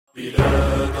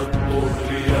بلاد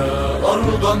الطهر يا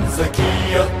أرضا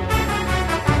زكية،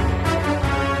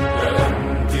 يا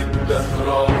أنت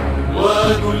الدهر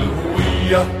عنوان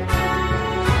الهوية،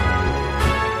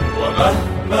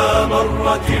 ومهما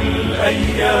مرت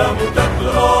الأيام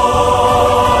تبقى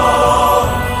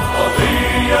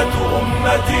قضية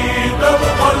أمتي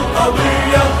تبقى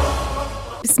القضية.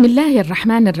 بسم الله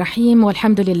الرحمن الرحيم،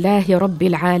 والحمد لله رب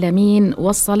العالمين،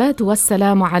 والصلاة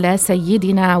والسلام على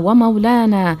سيدنا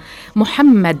ومولانا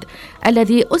محمد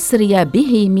الذي أسري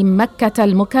به من مكة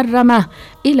المكرمة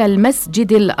إلى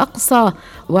المسجد الأقصى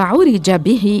وعرج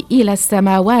به إلى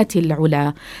السماوات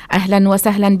العلى. أهلا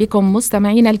وسهلا بكم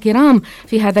مستمعين الكرام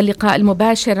في هذا اللقاء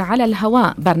المباشر على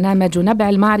الهواء. برنامج نبع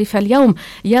المعرفة اليوم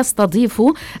يستضيف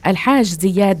الحاج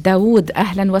زياد داود.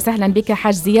 أهلا وسهلا بك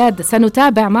حاج زياد،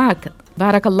 سنتابع معك.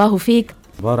 بارك الله فيك.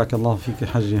 بارك الله فيك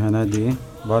حجي هنادي،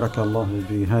 بارك الله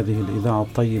بهذه الإذاعة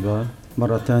الطيبة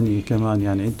مرة تانية كمان.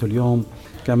 يعني أنتم اليوم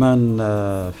كمان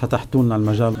فتحتوا لنا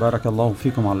المجال. بارك الله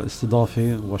فيكم على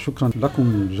الاستضافة، وشكرا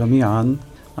لكم جميعا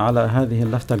على هذه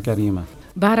اللفتة الكريمة.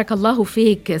 بارك الله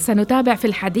فيك. سنتابع في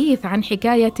الحديث عن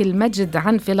حكاية المجد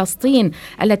عن فلسطين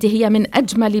التي هي من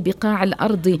أجمل بقاع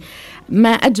الأرض، ما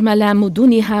أجمل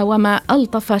مدنها وما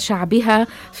ألطف شعبها.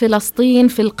 فلسطين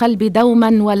في القلب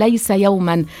دوما وليس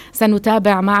يوما.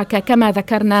 سنتابع معك كما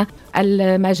ذكرنا،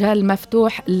 المجال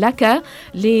مفتوح لك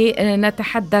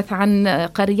لنتحدث عن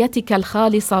قريتك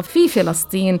الخالصة في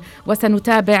فلسطين،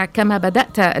 وسنتابع كما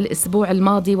بدأت الأسبوع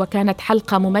الماضي، وكانت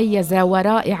حلقة مميزة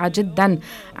ورائعة جدا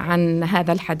عن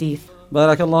هذا الحديث.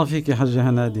 بارك الله فيك يا حجة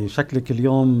هنادي، شكلك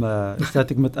اليوم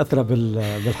استاتك متأثرة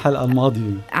بالحلقة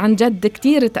الماضية. عن جد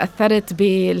كتير تأثرت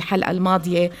بالحلقة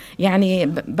الماضية،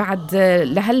 يعني بعد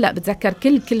لهلأ بتذكر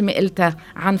كل كلمة قلتها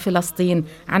عن فلسطين،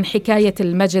 عن حكاية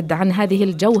المجد، عن هذه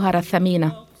الجوهرة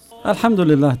الثمينة. الحمد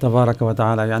لله تبارك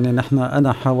وتعالى. يعني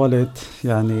أنا حاولت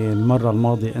يعني المرة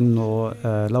الماضية أنه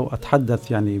لو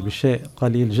أتحدث يعني بشيء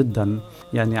قليل جدا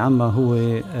يعني عما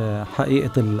هو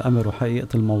حقيقة الأمر وحقيقة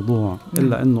الموضوع،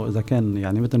 إلا أنه إذا كان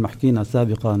يعني مثل ما حكينا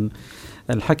سابقا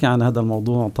الحكي عن هذا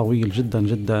الموضوع طويل جدا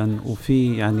جدا،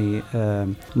 وفي يعني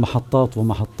محطات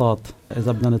ومحطات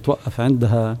إذا بدنا نتوقف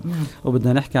عندها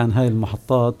وبدنا نحكي عن هاي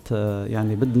المحطات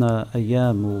يعني بدنا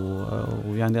أيام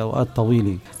ويعني أوقات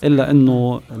طويلة. إلا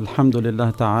أنه الحمد لله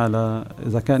تعالى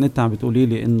إذا كان أنت عم بتقولي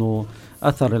لي أنه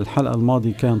أثر الحلقة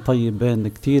الماضية كان طيب بين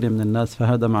كتير من الناس،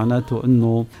 فهذا معناته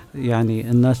أنه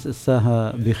يعني الناس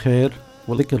إساها بخير،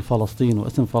 وذكر فلسطين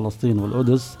واسم فلسطين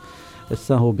والقدس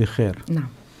إساهوا بخير. نعم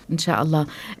إن شاء الله.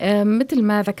 مثل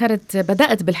ما ذكرت،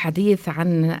 بدأت بالحديث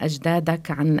عن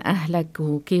أجدادك، عن أهلك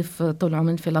وكيف طلعوا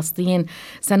من فلسطين.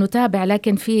 سنتابع،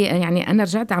 لكن في يعني أنا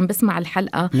رجعت عم بسمع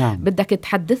الحلقة. نعم. بدك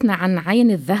تحدثنا عن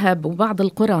عين الذهب وبعض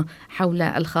القرى حول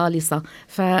الخالصة،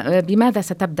 فبماذا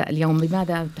ستبدأ اليوم؟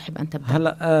 بماذا تحب أن تبدأ؟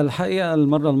 هلأ الحقيقة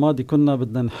المرة الماضية كنا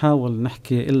بدنا نحاول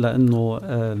نحكي، إلا أنه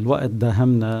الوقت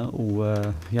داهمنا،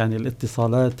 ويعني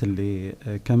الاتصالات اللي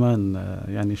كمان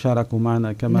يعني شاركوا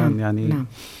معنا كمان. نعم. يعني نعم.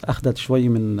 أخذت شوي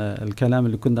من الكلام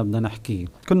اللي كنا بدنا نحكيه.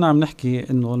 كنا عم نحكي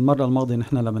إنه المرة الماضية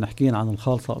نحن لما نحكينا عن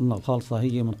الخالصة قلنا الخالصة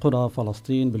هي من قرى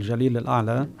فلسطين بالجليل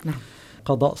الأعلى. نعم.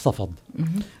 قضاء صفد.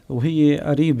 وهي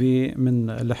قريبة من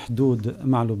الحدود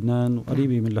مع لبنان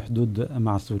وقريبة من الحدود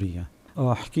مع سوريا.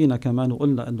 حكينا كمان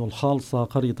وقلنا إنه الخالصة،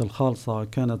 قرية الخالصة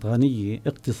كانت غنية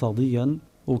اقتصاديا،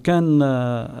 وكان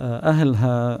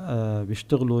أهلها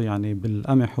بيشتغلوا يعني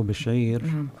بالقمح وبالشعير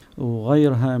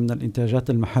وغيرها من الإنتاجات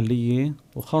المحلية،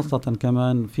 وخاصة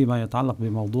كمان فيما يتعلق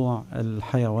بموضوع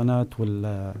الحيوانات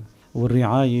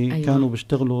والرعاية. أيوة. كانوا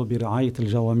بيشتغلوا برعاية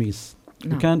الجواميس.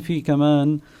 نعم. وكان في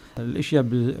كمان الاشياء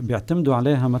بيعتمدوا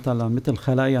عليها مثل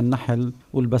خلايا النحل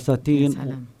والبساتين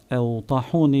أو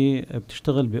طاحونة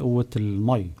بتشتغل بقوة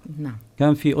المي. نعم.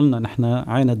 كان في قلنا نحن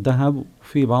عين الذهب،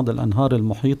 وفي بعض الأنهار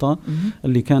المحيطة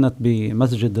اللي كانت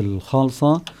بمسجد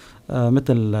الخالصة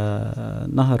مثل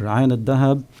نهر عين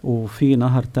الذهب، وفي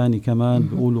نهر تاني كمان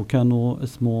بيقولوا كانوا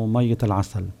اسمه مية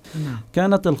العسل. نعم.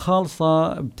 كانت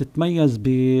الخالصة بتتميز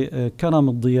بكرم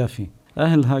الضيافة.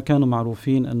 أهلها كانوا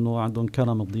معروفين أنه عندهم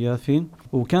كرم الضيافة،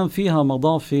 وكان فيها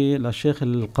مضافة للشيخ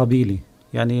القبيلي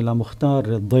يعني لمختار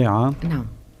الضيعة. نعم.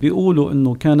 بيقولوا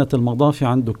أنه كانت المضافة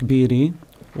عنده كبيرة،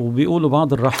 وبيقولوا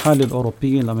بعض الرحالة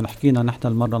الأوروبيين لما حكينا نحن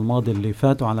المرة الماضية اللي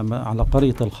فاتوا على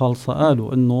قرية الخالصة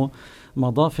قالوا أنه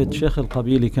مضافة شيخ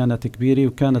القبيلي كانت كبيرة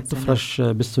وكانت تفرش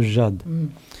بالسجاد.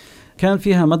 كان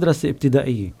فيها مدرسة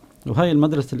ابتدائية، وهي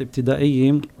المدرسة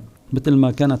الابتدائية مثل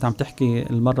ما كانت عم تحكي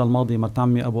المرة الماضية مرت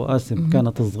عمي أبو قاسم،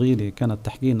 كانت صغيرة كانت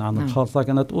تحكينا عن الخالصة،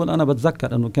 كانت تقول أنا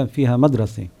بتذكر أنه كان فيها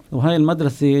مدرسة، وهي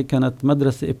المدرسة كانت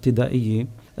مدرسة ابتدائية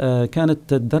كانت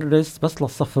تدرس بس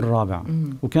للصف الرابع،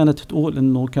 وكانت تقول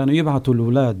إنه كانوا يبعثوا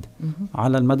الأولاد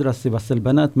على المدرسة، بس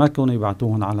البنات ما كانوا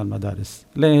يبعثوهن على المدارس.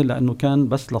 ليه؟ لأنه كان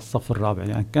بس للصف الرابع،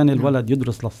 يعني كان الولد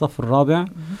يدرس للصف الرابع،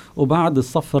 وبعد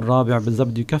الصف الرابع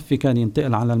بالضبط يكفي كان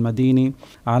ينتقل على المدينة،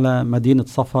 على مدينة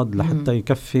صفد لحتى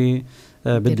يكفي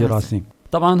بالدراسة.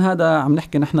 طبعا هذا عم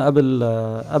نحكي نحن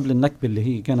قبل النكبة اللي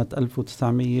هي كانت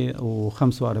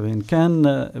 1945.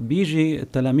 كان بيجي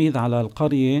التلاميذ على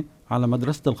القرية على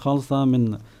مدرسة الخالصة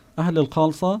من أهل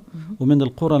الخالصة ومن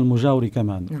القرى المجاورة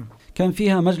كمان. كان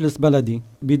فيها مجلس بلدي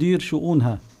بيدير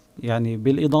شؤونها، يعني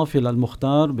بالإضافة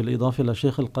للمختار، بالإضافة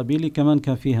لشيخ القبيلة، كمان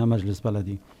كان فيها مجلس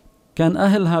بلدي. كان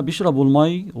أهلها بيشربوا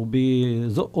المي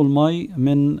وبيزقوا المي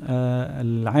من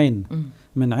العين،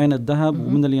 من عين الذهب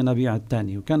ومن الينابيع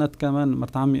الثاني. وكانت كمان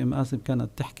مرت عمي أم قاسم كانت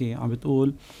تحكي عم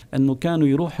بتقول أنه كانوا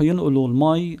يروحوا ينقلوا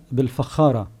المي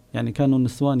بالفخارة، يعني كانوا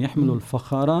النسوان يحملوا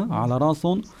الفخارة على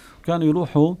راسهم، وكانوا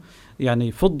يروحوا يعني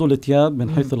يفضوا الثياب من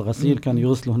حيث الغسيل، كانوا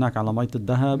يغسلوا هناك على مية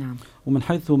الذهب، ومن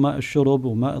حيث ماء الشرب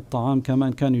وماء الطعام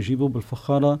كمان كانوا يجيبوا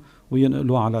بالفخارة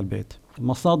وينقلوا على البيت.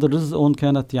 مصادر رزقهم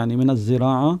كانت يعني من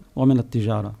الزراعة ومن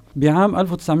التجارة. بعام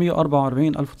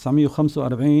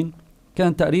 1944-1945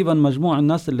 كان تقريبا مجموع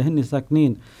الناس اللي هن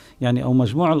ساكنين يعني أو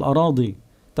مجموع الأراضي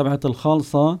تبعت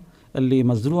الخالصة اللي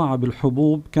مزروعة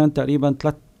بالحبوب كان تقريبا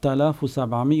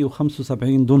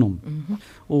 3775 دنم،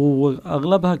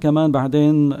 وأغلبها كمان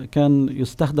بعدين كان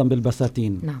يستخدم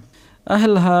بالبساتين. نعم.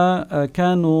 أهلها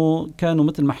كانوا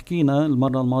مثل ما حكينا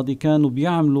المرة الماضية كانوا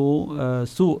بيعملوا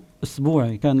سوق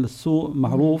أسبوعي. كان السوق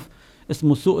معروف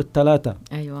اسمه سوق الثلاثة.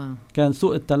 أيوة. كان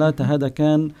سوق الثلاثة هذا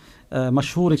كان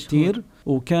مشهور كتير،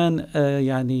 وكان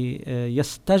يعني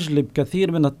يستجلب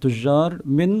كثير من التجار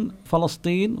من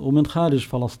فلسطين ومن خارج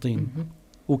فلسطين.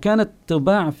 وكانت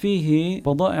تباع فيه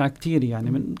بضائع كتير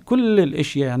يعني من كل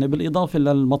الاشياء، يعني بالإضافة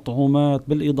للمطعومات،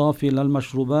 بالإضافة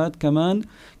للمشروبات، كمان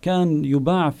كان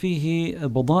يباع فيه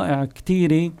بضائع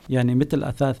كتيرة يعني مثل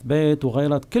أثاث بيت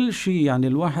وغيرها. كل شيء يعني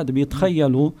الواحد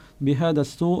بيتخيله بهذا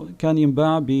السوق كان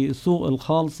ينباع بسوق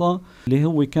الخالصة اللي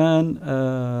هو كان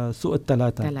سوق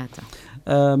الثلاثة.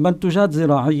 منتجات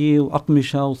زراعية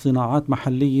وأقمشة وصناعات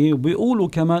محلية. وبيقولوا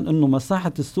كمان أنه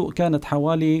مساحة السوق كانت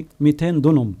حوالي 200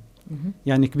 دنم،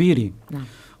 يعني كبيرة. نعم.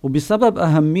 وبسبب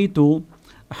أهميته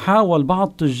حاول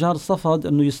بعض تجار صفد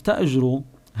أنه يستأجروا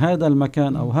هذا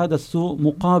المكان أو هذا السوق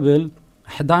مقابل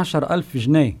 11,000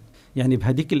 جنيه. يعني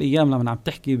بهديك الأيام لما عم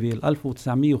تحكي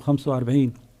بال1945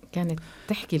 كانت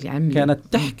تحكي لعمي، كانت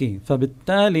تحكي.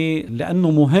 فبالتالي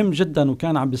لأنه مهم جدا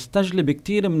وكان عم بيستجلب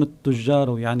كتير من التجار،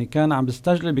 ويعني كان عم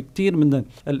بيستجلب كتير من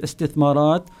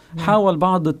الاستثمارات، حاول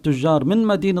بعض التجار من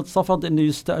مدينة صفد أنه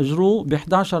يستأجروه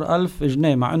ب11,000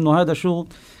 جنيه، مع أنه هذا شو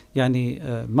يعني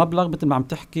مبلغ مثل ما عم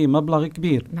تحكي مبلغ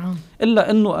كبير. نعم.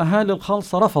 إلا أنه أهالي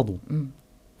الخالصة رفضوا.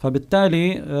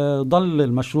 فبالتالي ضل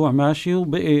المشروع ماشي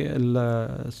وبقي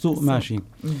السوق ماشي.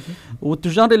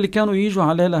 والتجار اللي كانوا ييجوا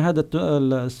عليه لهذا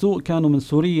السوق كانوا من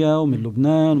سوريا ومن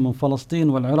لبنان ومن فلسطين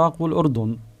والعراق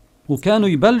والأردن، وكانوا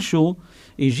يبلشوا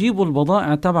يجيبوا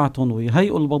البضائع تبعتهم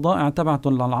ويهيئوا البضائع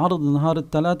تبعتهم للعرض نهار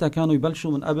الثلاثة. كانوا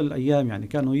يبلشوا من قبل أيام، يعني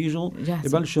كانوا يجوا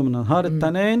يبلشوا من نهار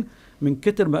الاثنين، من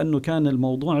كتر ما أنه كان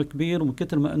الموضوع كبير ومن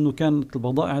كتر ما أنه كانت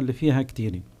البضائع اللي فيها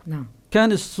كتير. نعم.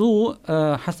 كان السوق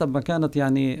حسب ما كانت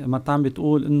يعني ما عم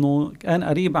بتقول انه كان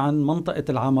قريب عن منطقة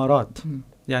العمارات.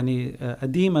 يعني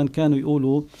قديما كانوا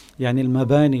يقولوا يعني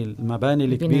المباني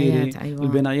الكبيرة، أيوة.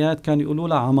 البنايات كانوا يقولوا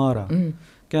لها عمارة.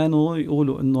 كانوا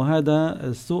يقولوا انه هذا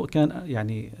السوق كان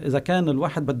يعني اذا كان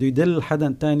الواحد بده يدل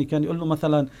حدا تاني كان يقول له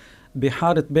مثلا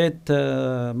بحارة بيت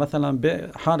مثلا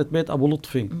بحارة بيت أبو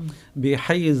لطفي،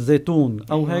 بحي الزيتون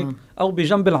أو هيك، أو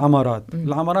بجنب العمارات.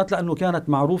 العمارات لأنه كانت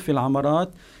معروفة، العمارات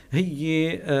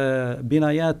هي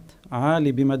بنايات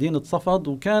عالية بمدينة صفد،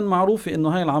 وكان معروفة إنه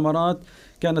هاي العمارات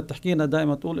كانت تحكينا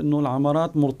دائما تقول إنه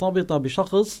العمارات مرتبطة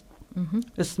بشخص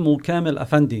اسمه كامل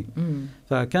أفندي.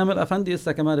 فكامل أفندي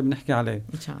إسا كمان بنحكي عليه.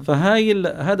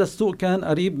 هذا السوق كان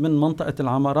قريب من منطقة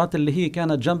العمارات اللي هي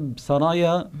كانت جنب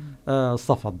سرايا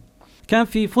صفد. كان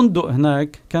في فندق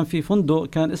هناك،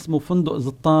 كان اسمه فندق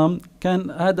زطام،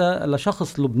 كان هذا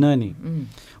لشخص لبناني.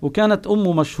 وكانت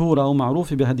أمه مشهورة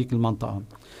ومعروفة بهديك المنطقة.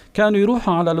 كانوا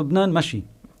يروحوا على لبنان مشي،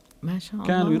 ما شاء الله.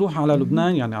 كانوا يروحوا على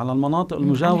لبنان يعني على المناطق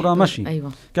المجاورة مشي.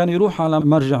 أيوة. كانوا يروحوا على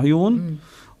مرجعيون.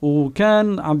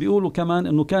 وكان عم بيقولوا كمان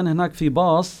إنه كان هناك في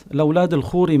باص لأولاد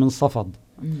الخوري من صفد،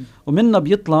 ومننا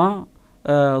بيطلع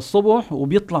الصبح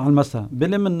وبيطلع المساء،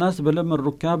 بلم الناس، بلم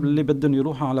الركاب اللي بدهم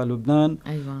يروحوا على لبنان.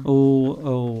 أيوة.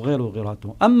 وغيره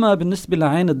وغيراته. أما بالنسبة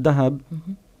لعين الذهب،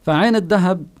 فعين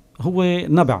الذهب هو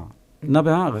نبع،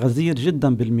 نبع غزير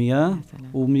جدا بالمياه،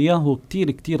 ومياهه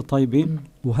كتير كتير طيبة.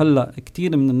 وهلأ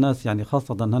كتير من الناس يعني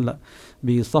خاصة هلأ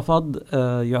بصفد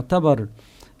يعتبر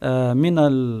من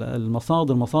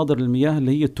مصادر المياه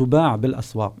اللي هي تباع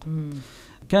بالأسواق.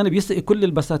 كان بيسقي كل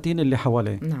البساتين اللي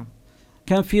حواليه. نعم.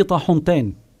 كان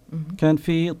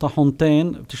في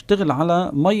طاحونتين بتشتغل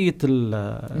على مية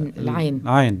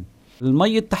العين.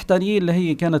 المية التحتانية اللي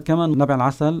هي كانت كمان نبع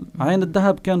العسل. عين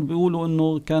الذهب كان بيقولوا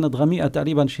انه كانت غميقة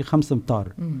تقريبا شي 5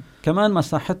 أمتار. كمان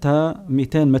مساحتها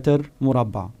 200 متر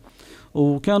مربع.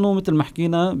 وكانوا مثل ما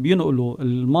حكينا بينقلوا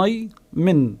المي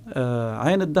من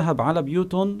عين الذهب على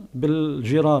بيوتهم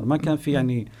بالجرار. ما كان في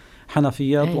يعني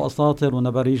حنفيات وأساطر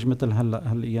ونباريج مثل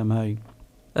هالأيام هاي.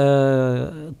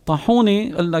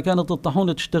 الطاحونة قلنا كانت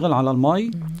الطاحونة تشتغل على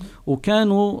المي،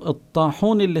 وكانوا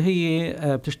الطاحونة اللي هي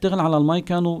بتشتغل على المي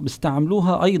كانوا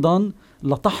بيستعملوها أيضا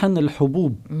لطحن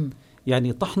الحبوب.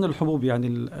 يعني طحن الحبوب، يعني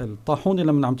الطاحونة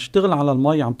لما عم تشتغل على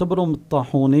المي عم تبرم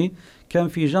الطاحونة، كان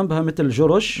في جنبها مثل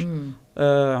جرش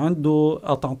عنده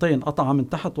قطعتين، قطعة من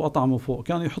تحت وقطعة من فوق.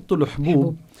 كانوا يحطوا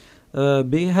الحبوب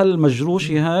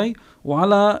بهالمجروشة هاي،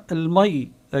 وعلى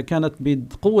المي كانت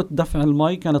بقوة دفع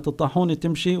المي كانت الطاحونة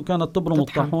تمشي، وكانت تبرم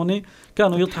الطاحونة.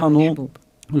 كانوا يطحنوا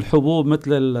الحبوب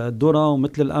مثل الذرة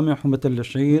ومثل القمح ومثل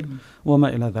الشعير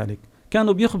وما إلى ذلك.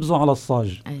 كانوا بيخبزوا على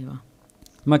الصاج. أيوة.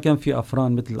 ما كان في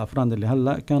أفران مثل الأفران اللي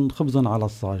هلأ، كان خبزهم على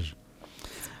الصاج.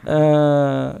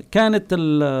 كانت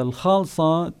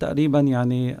الخالصة تقريبا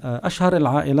يعني أشهر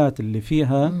العائلات اللي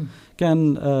فيها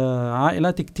كان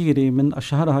عائلات كتيرة. من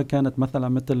أشهرها كانت مثلا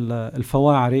مثل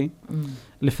الفواعري،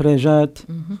 الفريجات،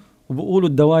 وبقولوا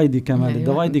الدوايدي كمان. أيوة.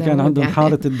 الدوايدي كان عندهم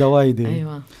حارة الدوايدي.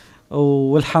 أيوة.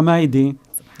 والحمايدي،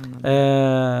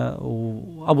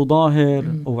 وأبو ظاهر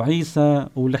وعيسى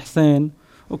والحسين،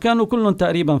 وكانوا كلهم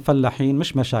تقريبا فلاحين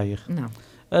مش مشايخ. نعم.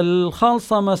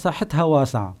 الخالصة مساحتها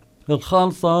واسعة،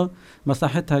 الخالصة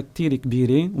مساحتها كتير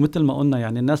كبيرة، ومثل ما قلنا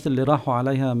يعني الناس اللي راحوا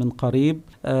عليها من قريب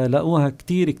لقوها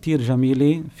كتير كتير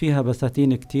جميلة، فيها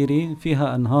بساتين كتيرة،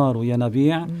 فيها أنهار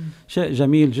وينابيع. شيء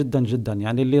جميل جدا جدا.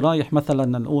 يعني اللي رايح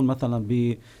مثلا نقول مثلا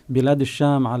ببلاد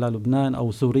الشام على لبنان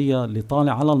أو سوريا، اللي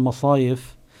طالع على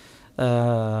المصايف،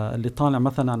 اللي طالع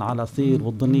مثلا على صير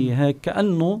والضنية، هيك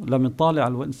كأنه لما طالع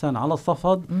الإنسان على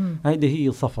صفد. هيدي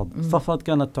هي صفد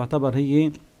كانت تعتبر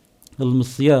هي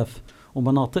المصياف،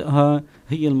 ومناطقها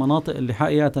هي المناطق اللي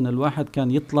حقيقة الواحد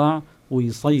كان يطلع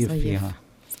ويصيف فيها.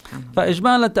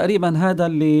 فإجمالا تقريبا هذا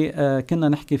اللي كنا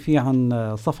نحكي فيه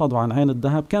عن صفد وعن عين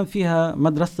الذهب. كان فيها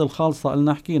مدرسة الخالصة،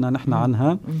 قلنا حكينا نحن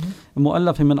عنها،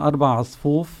 مؤلفة من 4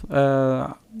 صفوف.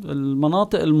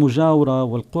 المناطق المجاورة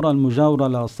والقرى المجاورة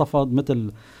لصفد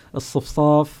مثل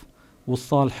الصفصاف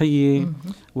والصالحية،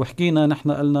 وحكينا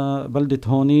نحن قلنا بلدة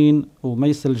هونين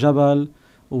وميس الجبل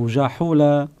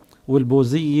وجاحولة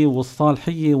والبوزية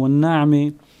والصالحية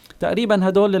والناعمة. تقريبا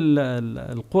هدول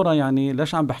القرى. يعني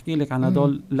ليش عم بحكي لك عن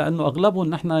هدول؟ لأنه أغلبهم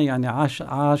نحن يعني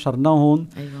عاشرناهم.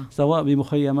 أيوة. سواء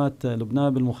بمخيمات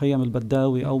لبنان بالمخيم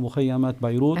البداوي أو مخيمات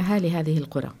بيروت. أهالي هذه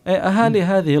القرى. أهالي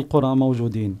هذه القرى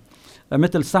موجودين،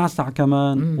 مثل سعسع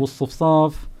كمان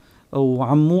والصفصاف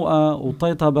وعموقة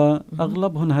وطيطبة.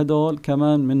 أغلبهم هدول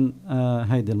كمان من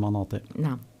هيدي المناطق.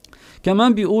 نعم.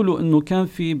 كمان بيقولوا انه كان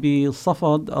في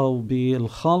بالصفد او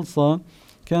بالخالصة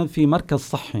كان في مركز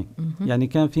صحي. يعني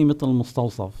كان في مثل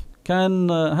مستوصف.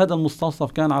 كان هذا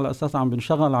المستوصف كان على اساس عم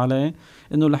بنشغل عليه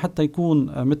انه لحتى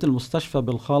يكون مثل مستشفى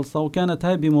بالخالصة. وكانت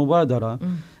هاي بمبادرة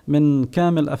من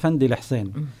كامل افندي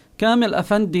الحسين. كامل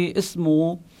افندي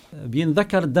اسمه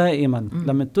بينذكر دائما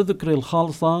لما تذكر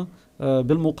الخالصة،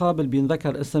 بالمقابل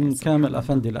بينذكر اسم كامل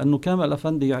أفندي، لأنه كامل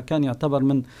أفندي كان يعتبر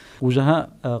من وجهاء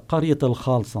قرية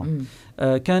الخالصة.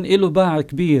 كان له باع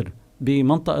كبير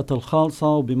بمنطقة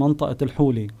الخالصة وبمنطقة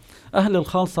الحولي. أهل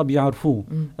الخالصة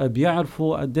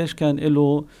بيعرفوا قديش كان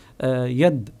له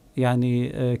يد يعني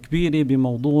كبيرة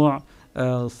بموضوع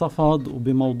صفد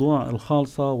وبموضوع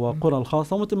الخالصة وقرى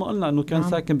الخالصة. ومثل ما قلنا أنه كان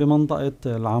ساكن بمنطقة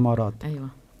العمارات. أيوة.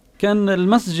 كان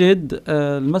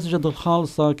المسجد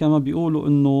الخالصة كما بيقولوا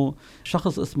انه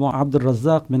شخص اسمه عبد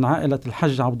الرزاق من عائلة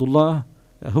الحج عبد الله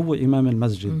هو إمام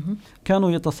المسجد.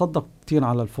 كانوا يتصدق كتير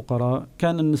على الفقراء.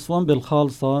 كان النسوان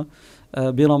بالخالصة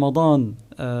برمضان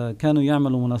كانوا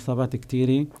يعملوا مناسبات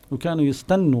كتيرة، وكانوا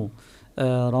يستنوا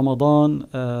رمضان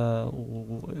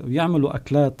ويعملوا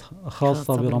أكلات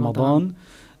خاصة برمضان.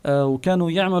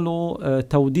 وكانوا يعملوا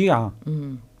توديعة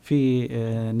في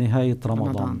نهاية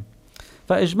رمضان.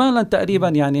 فإجمالا تقريبا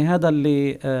يعني هذا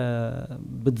اللي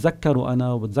بتذكره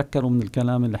أنا وبتذكره من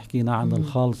الكلام اللي حكينا عن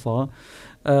الخالصة.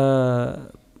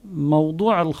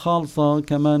 موضوع الخالصة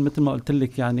كمان مثل ما قلت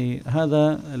لك، يعني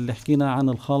هذا اللي حكينا عن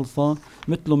الخالصة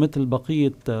مثله مثل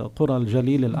بقية قرى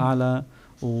الجليل الأعلى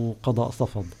وقضاء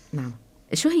صفد. نعم.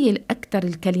 شو هي أكثر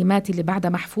الكلمات اللي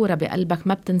بعدها محفورة بقلبك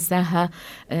ما بتنساها؟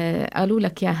 قالوا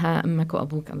لك ياها أمك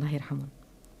وأبوك الله يرحمهم.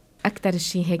 أكثر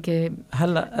شيء هيك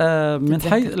هلا من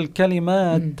حيث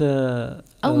الكلمات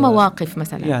أو مواقف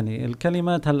مثلا. يعني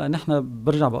الكلمات هلا نحن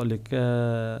برجع بقول لك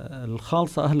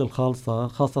الخالصة، أهل الخالصة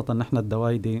خاصة نحن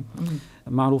الدوايدي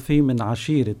معروفين من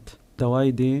عشيرة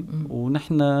دوايدي،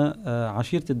 ونحن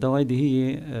عشيرة الدوايدي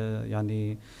هي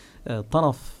يعني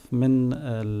طرف من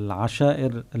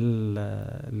العشائر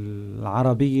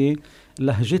العربية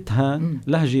لهجتها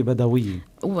لهجة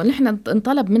بدوية. ونحن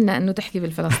انطلب منا أنه تحكي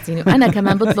بالفلسطيني، وأنا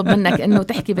كمان بطلب منك أنه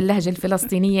تحكي باللهجة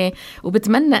الفلسطينية،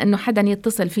 وبتمنى أنه حدا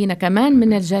يتصل فينا كمان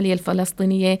من الجالية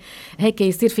الفلسطينية هيك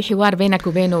يصير في حوار بينك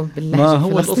وبينه باللهجة ما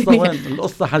هو الفلسطينية. القصة وين؟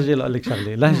 القصة حاجة لأقول لك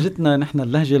شغلة، لهجتنا نحن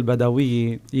اللهجة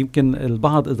البدوية يمكن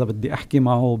البعض إذا بدي أحكي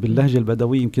معه باللهجة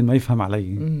البدوية يمكن ما يفهم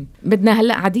علي. بدنا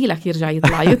هلأ عديلك يرجع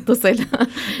يطلع يتصل.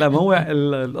 لا ما هو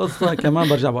القصة كمان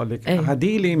برجع بقول لك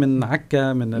عديلي من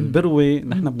عكا من البروي،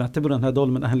 نحن بنعتبرهم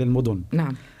هدول من أهل المدن.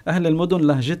 نعم. أهل المدن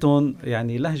لهجتهم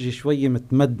يعني لهجة شوية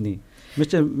متمدنة،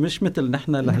 مش مثل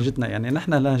نحن لهجتنا. يعني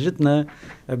نحن لهجتنا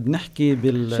بنحكي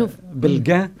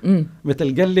بالجا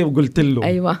مثل قلي وقلت له.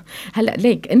 أيوة. هلأ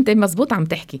ليك أنت مزبوط عم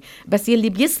تحكي، بس يلي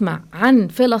بيسمع عن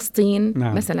فلسطين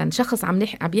نعم. مثلا شخص عم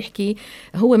يحكي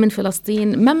هو من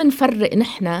فلسطين، ما منفرق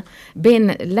نحن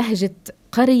بين لهجة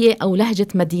قرية أو لهجة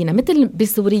مدينة مثل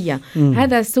بسوريا.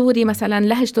 هذا سوري مثلا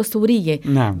لهجته سورية.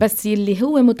 نعم. بس اللي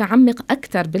هو متعمق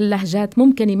أكتر باللهجات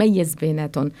ممكن يميز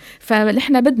بيناتهم،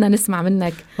 فنحن بدنا نسمع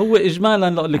منك. هو إجمالا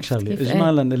لأقول لك شغلة،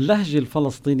 إجمالا اللهجة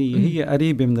الفلسطينية هي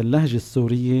قريبة من اللهجة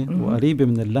السورية وقريبة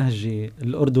من اللهجة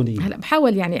الأردنية. هلا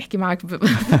بحاول يعني أحكي معك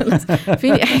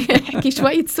فيني أحكي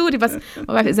شوية سوري، بس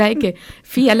ما بعرف إذا هيك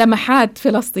فيها لمحات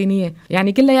فلسطينية.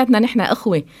 يعني كلياتنا نحن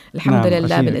أخوة الحمد نعم.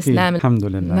 لله بالإسلام. الحمد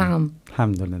لله. نعم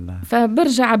الحمد لله.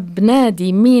 فبرجع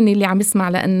بنادي مين اللي عم يسمع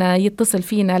لأنه يتصل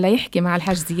فينا ليحكي مع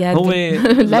الحاج زياد. هو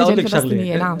اللهجة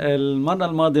الفلسطينية. نعم. المرة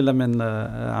الماضية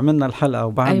لما عملنا الحلقة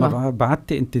وبعد ما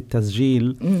بعدت انت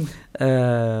التسجيل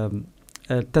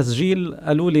التسجيل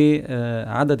قالوا لي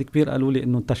عدد كبير قالوا لي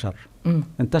انه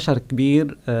انتشر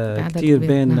كبير كتير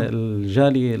بين نعم.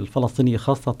 الجالية الفلسطينية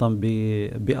خاصة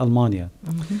بألمانيا.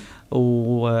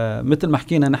 ومثل ما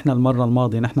حكينا نحن المرة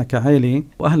الماضية نحن كعائلة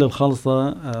وأهل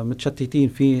الخالصة متشتتين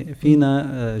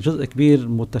فينا جزء كبير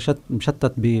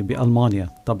مشتت بألمانيا.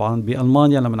 طبعا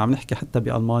بألمانيا لما عم نحكي حتى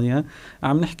بألمانيا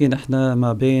عم نحكي نحن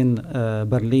ما بين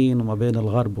برلين وما بين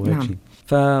الغرب وهيك شيء.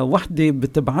 فوحدة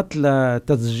بتبعت لها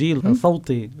تسجيل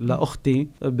صوتي لأختي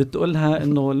بتقولها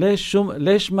إنه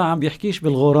ليش ما عم بيحكيش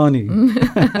بالغوراني.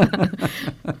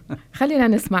 خلينا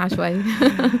نسمع شوي.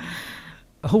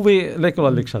 هو ليك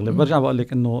بقول لك شغله، برجع بقول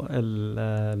لك انه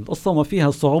القصه ما فيها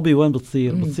الصعوبه وين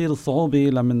بتصير الصعوبه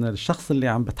لمن الشخص اللي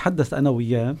عم بتحدث انا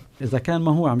وياه اذا كان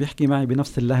ما هو عم يحكي معي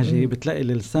بنفس اللهجه بتلاقي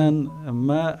اللسان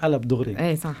ما قلب دغري.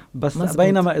 اي صح. بس مزبوط.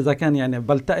 بينما اذا كان يعني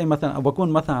بلتقي مثلا او بكون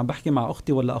مثلا عم بحكي مع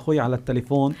اختي ولا اخوي على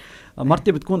التليفون،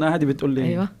 مرتي بتكون قاعده بتقول لي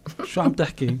أيوة. شو عم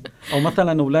تحكي، او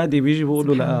مثلا اولادي بيجي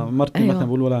بيقولوا لا مرتي أيوة. مثلا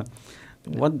بيقولوا لا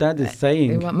what that is saying.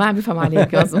 أيوة. ما عم بيفهم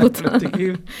عليك. مزبوط.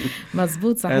 كيف؟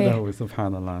 مزبوط صحيح. هذا هو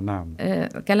سبحان الله. نعم.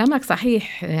 كلامك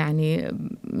صحيح. يعني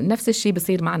نفس الشيء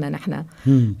بصير معنا نحن.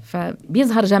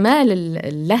 فبيظهر جمال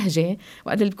اللهجة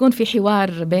وقت اللي بيكون في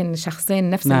حوار بين شخصين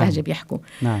نفس نعم. اللهجة بيحكوا.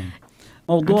 نعم.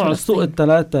 موضوع سوق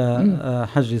الثلاثة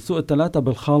حجي، سوق الثلاثة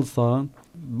بالخالصة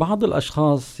بعض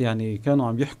الأشخاص يعني كانوا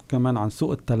عم يحكوا كمان عن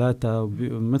سوق الثلاثة،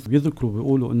 بيذكروا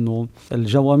بيقولوا إنه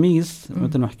الجواميس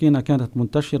مثل ما حكينا كانت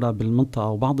منتشرة بالمنطقة،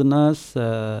 وبعض الناس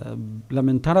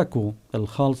لمن تركوا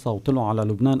الخالصة وطلعوا على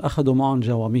لبنان أخذوا معهم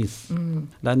جواميس،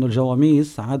 لأنه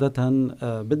الجواميس عادة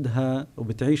بدها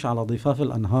وبتعيش على ضفاف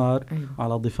الأنهار. أيوة.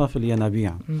 على ضفاف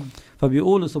الينابيع.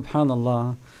 فبيقولوا سبحان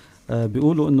الله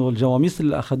بيقولوا إنه الجواميس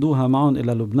اللي أخذوها معهم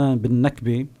إلى لبنان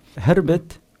بالنكبة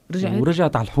هربت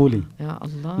ورجعت على الحولي. يا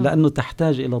الله. لأنه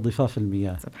تحتاج إلى ضفاف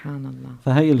المياه. سبحان الله.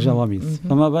 فهي الجواميس.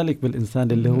 فما بالك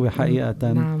بالإنسان اللي هو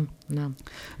حقيقة. نعم نعم.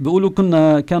 بيقولوا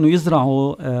كانوا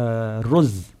يزرعوا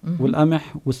الرز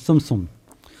والقمح والسمسم،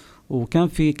 وكان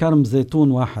في كرم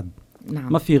زيتون واحد.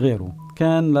 نعم. ما في غيره.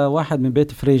 كان لواحد من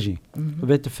بيت فريجي.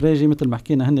 بيت فريجي مثل ما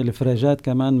حكينا هن الفريجات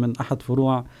كمان من أحد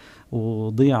فروع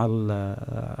وضيع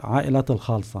العائلات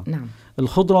الخالصة. نعم.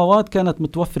 الخضروات كانت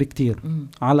متوفرة كتير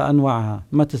على أنواعها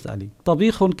ما تسألي.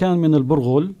 طبيخهم كان من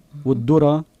البرغل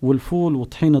والذرة والفول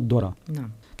وطحين الذرة. نعم.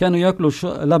 كانوا يأكلوا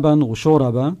لبن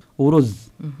وشوربة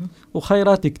ورز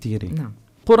وخيرات كتيرة. نعم.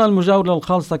 قرى المجاورة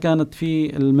الخالصة كانت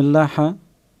في الملاحة،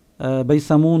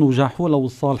 بيسمون وجاحولة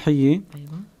والصالحية. أيوة.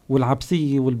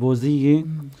 والعبسية والبوزية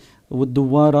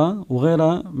والدوارة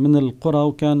وغيرها من القرى.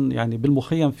 وكان يعني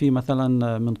بالمخيم في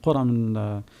مثلا من قرى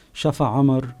من شفا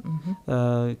عمر،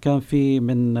 كان في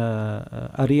من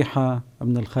أريحة،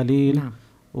 من الخليل، نعم.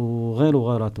 وغيره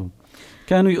وغيراته.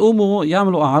 كانوا يقوموا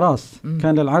يعملوا أعراس.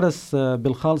 كان العرس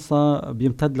بالخالصة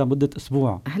بيمتد لمدة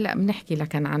أسبوع. هلأ بنحكي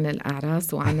لك عن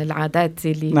الأعراس وعن العادات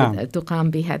اللي نعم. تقام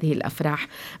بهذه الأفراح.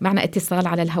 معنا اتصال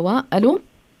على الهواء. ألو.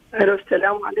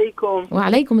 السلام عليكم.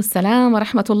 وعليكم السلام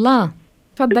ورحمة الله.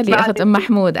 تفضلي أخت أم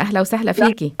محمود، أهلا وسهلا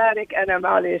فيكي. أنا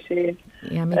معلش يا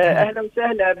أهلا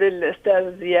وسهلا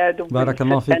بالأستاذ زياد. بارك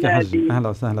الله فيك يا حجي، أهلا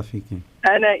وسهلا فيكي.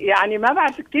 أنا يعني ما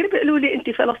بعرف، كتير بيقولوا لي أنت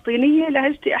فلسطينية،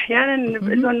 لهجتي أحيانا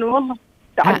بقول لهم والله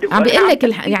عم بقول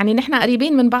لك يعني نحن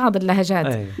قريبين من بعض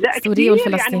اللهجات السورية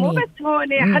والفلسطينية. يعني مو بس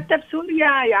هون، حتى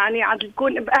بسوريا يعني عم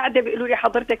تكون قاعدة بيقولوا لي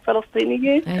حضرتك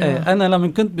فلسطينية. أنا لما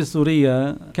كنت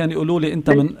بسوريا كان يقولوا لي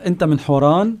أنت من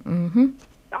حوران.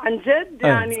 عن جد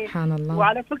يعني. سبحان الله.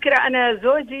 وعلى فكرة أنا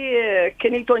زوجي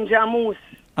كنيتون جاموس.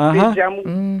 جاموس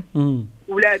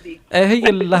أولادي. هي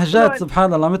اللهجات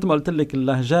سبحان الله، مثل ما قلت لك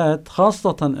اللهجات،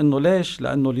 خاصة إنه ليش؟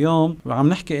 لأنه اليوم عم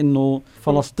نحكي إنه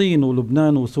فلسطين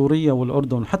ولبنان وسوريا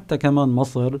والأردن حتى كمان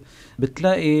مصر،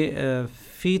 بتلاقي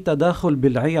في تداخل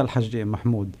بالعيلة الحجي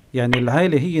محمود. يعني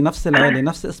العائلة هي نفس العائلة،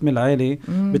 نفس اسم العائلة،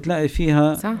 بتلاقي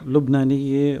فيها صح.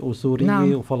 لبنانية وسورية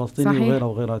نعم. وفلسطينية صحيح. وغيرها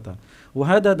وغيرها.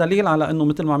 وهذا دليل على أنه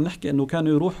مثل ما عم نحكي أنه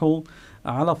كانوا يروحوا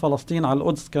على فلسطين، على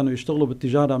القدس، كانوا يشتغلوا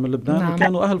بالتجارة من لبنان نعم.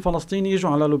 وكانوا أهل فلسطين يجوا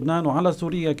على لبنان وعلى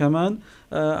سوريا كمان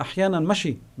أحيانا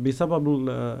مشي بسبب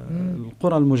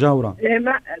القرى المجاورة.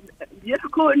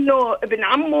 بيحكوا أنه ابن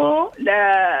عمه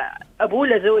لأبوه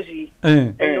لزوجي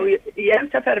أنه أيام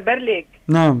سفر برليك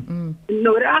نعم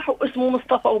أنه راح واسمه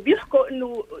مصطفى، وبيحكوا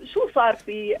أنه شو صار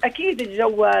فيه، أكيد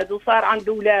اتجوز وصار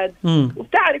عنده أولاد،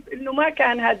 وبتعرف أنه ما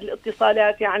كان هذه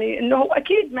الاتصالات، يعني أنه هو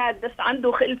أكيد مات بس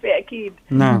عنده خلفة أكيد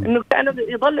نعم. أنه كانوا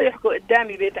يضلوا يحكوا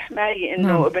قدامي بيت حماية أنه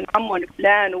نعم. ابن عمه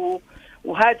فلان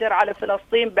وهاجر على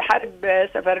فلسطين بحرب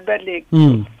سفر برليك.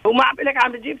 وما عم بقولك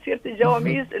عم بجيب سيرة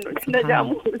الجواميس انه نحن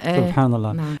جاموس. سبحان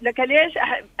الله. لك ليش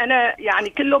انا يعني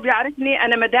كله بيعرفني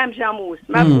انا مدام جاموس،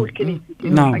 ما بقول كنيسة.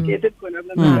 نعم. حكيت لكم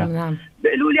قبل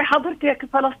بيقولوا لي حضرتك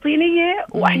فلسطينية،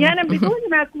 واحيانا بدون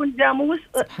ما اكون جاموس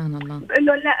سبحان الله بقول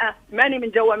له لا ماني من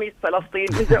جواميس فلسطين،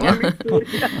 من جواميس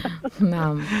سوريا.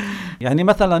 نعم. يعني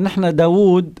مثلا نحن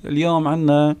داوود اليوم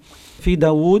عندنا في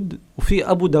داوود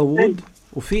وفي ابو داوود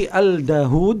وفي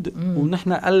الداود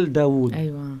ونحن الداود.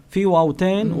 أيوة. في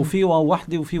واوتين وفي واو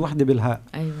وحده وفي وحده بالهاء.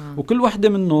 أيوة. وكل وحده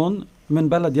منهم من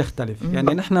بلد يختلف.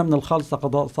 يعني نحن من الخالصة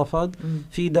قضاء صفد.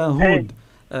 في داود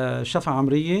شفا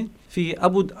عمرية، في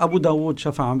أبو داود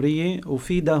شفا عمرية،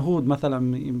 وفي داود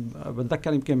مثلا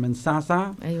بتذكر يمكن من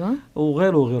سعسع. أيوة.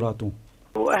 وغيره وغيراته.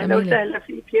 واهلا وسهلا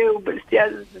فيك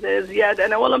وبالاستاذ زياد.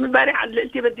 انا والله من امبارح عن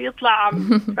قلتي بدي يطلع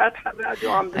فاتحه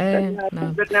الراديو عم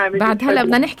بستنى برنامج. بعد هلا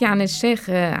بدنا نحكي عن الشيخ،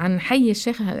 عن حي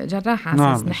الشيخ جراح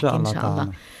على اساس نحكي ان شاء الله.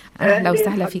 اهلا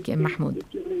وسهلا فيك ام محمود.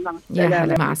 يا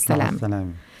هلا، مع السلامه.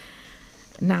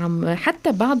 نعم.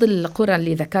 حتى بعض القرى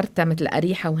اللي ذكرتها مثل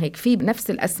أريحة وهيك في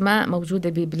نفس الأسماء موجودة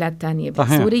ببلاد تانية.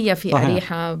 بسوريا في صحيح.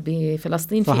 أريحة،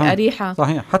 بفلسطين صحيح. في أريحة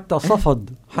صحيح. حتى صفد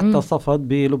صفد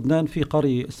بلبنان في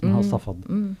قرية اسمها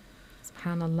صفد.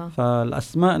 سبحان الله.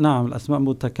 فالأسماء نعم الأسماء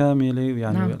متكاملة،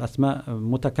 يعني نعم. الأسماء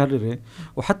متكررة.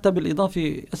 وحتى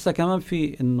بالإضافة إسا كمان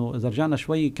في إنه إذا رجعنا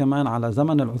شوي كمان على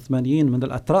زمن العثمانيين من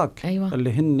الأتراك. أيوة.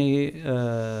 اللي هن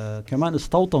كمان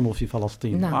استوطنوا في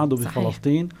فلسطين. نعم. وقعدوا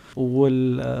بفلسطين.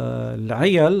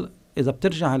 والعيل إذا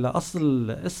بترجع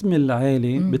لأصل اسم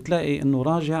العائلة بتلاقي إنه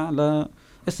راجع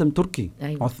لاسم تركي.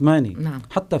 أيوة. عثماني. نعم.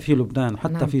 حتى في لبنان،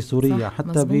 حتى نعم. في سوريا،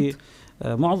 حتى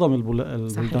بمعظم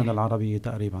البلدان العربية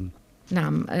تقريبا.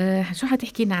 نعم. شو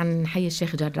حتحكينا عن حي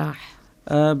الشيخ جراح؟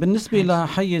 بالنسبة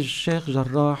لحي الشيخ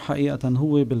جراح حقيقة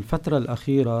هو بالفترة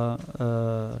الأخيرة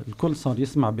الكل صار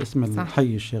يسمع باسم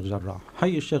حي الشيخ جراح.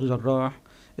 حي الشيخ جراح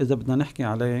إذا بدنا نحكي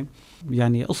عليه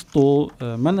يعني قصته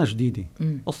منا جديدة.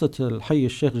 قصة الحي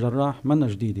الشيخ جراح منا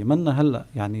جديدة، منا هلأ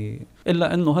يعني،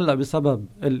 إلا أنه هلأ بسبب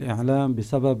الإعلام،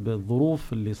 بسبب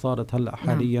الظروف اللي صارت هلأ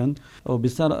حاليا،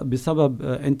 وبسبب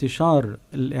انتشار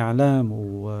الإعلام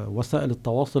ووسائل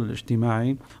التواصل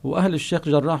الاجتماعي، وأهل الشيخ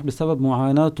جراح بسبب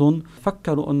معاناتهم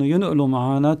فكروا أنه ينقلوا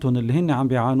معاناتهم اللي هن عم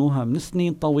بيعانوها من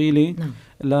سنين طويلة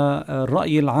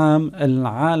للرأي العام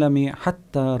العالمي،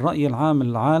 حتى الرأي العام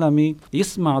العالمي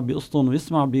يسمع بقصتهم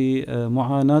ويسمع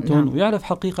بمعاناتهم ويعرف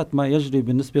حقيقة ما يجري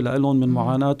بالنسبة لهم من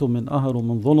معاناة ومن قهر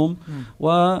ومن ظلم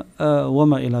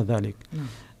وما إلى ذلك.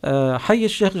 حي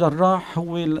الشيخ جراح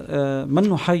هو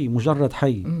منه حي مجرد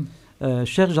حي.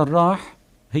 الشيخ جراح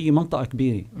هي منطقة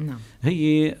كبيرة.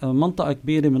 هي منطقة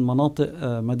كبيرة من مناطق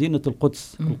مدينة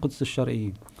القدس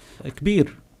الشرقية،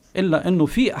 كبير، إلا أنه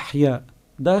في أحياء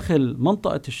داخل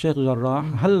منطقة الشيخ جراح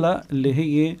هلأ اللي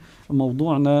هي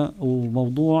موضوعنا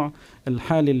وموضوع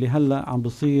الحالة اللي هلأ عم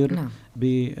بصير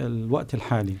بالوقت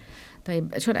الحالي.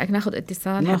 طيب شو رأيك ناخذ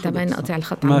اتصال حتى ما نقطع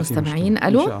الخط على المستمعين؟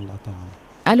 ألو. إن شاء الله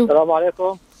تعالى. ألو. السلام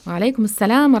عليكم. وعليكم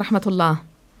السلام ورحمة الله.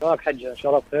 كيفك حجة؟ إن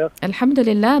شاء الله بخير. الحمد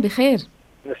لله بخير.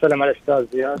 نسلم على الأستاذ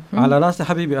زياد. على راسي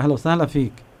حبيبي، أهلا وسهلا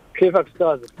فيك. كيفك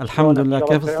أستاذ؟ الحمد لله،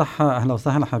 كيف الصحة؟ أهلا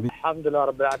وسهلا حبيبي. الحمد لله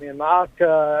رب العالمين. معك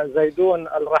زيدون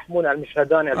الرحمون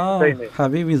المشهداني الحسيني.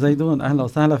 حبيبي زيدون، أهلا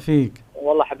وسهلا فيك.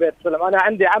 والله حبيت أسلم. أنا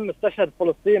عندي عم استشهد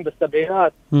فلسطين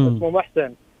بالسبعينات اسمه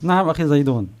محسن. نعم أخي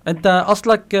زيدون، أنت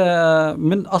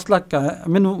أصلك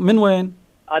من وين؟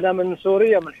 أنا من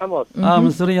سوريا، من حمص. من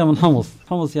سوريا، من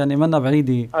حمص يعني منا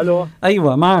بعيدة. ألو.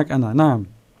 أيوة معك أنا.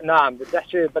 نعم بدي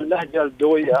أحكي باللهجة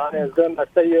الدوية. أنا زلمة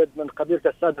السيد من قبيلة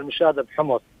السادة المشاهدة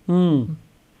بحمص.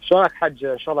 شلونك حج؟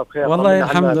 ان شاء الله بخير. والله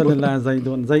الحمد لله.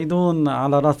 زيدون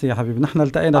على راسي يا حبيبي، نحن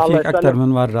التقينا فيك اكثر من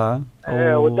مره.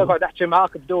 ودي اقعد احكي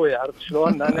معك بدوي، عرفت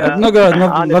شلون؟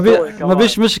 نقعد ما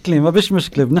بيش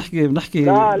مشكله بنحكي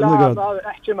لا نقعد.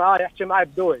 احكي معي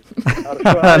بدوي.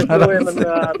 بدوي من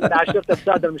عشيرة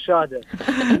السادة المشاهدة.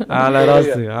 على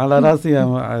راسي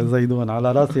يا زيدون،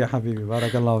 على راسي يا حبيبي،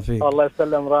 بارك الله فيك. الله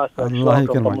يسلم راسك. الله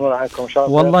يكرمك.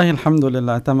 والله الحمد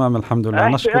لله تمام، الحمد لله،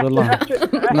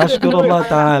 نشكر الله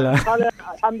تعالى.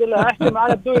 الحمد لله. احكي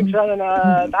معنا بدوي مشان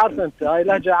انا تعرف انت هاي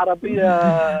لهجة عربية.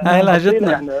 هاي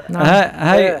لهجتنا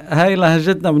هاي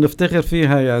لهجتنا بنفتخر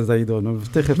فيها يا زيدون،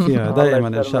 بنفتخر فيها دائما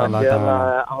ان شاء الله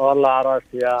تعالى. والله على راسي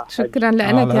يا شكرا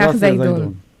لك يا اخ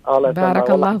زيدون. بارك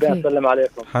الله فيك. السلام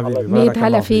عليكم حبيبي. 100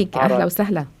 هلا فيك. اهلا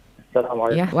وسهلا. السلام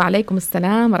عليكم. وعليكم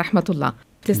السلام ورحمة الله.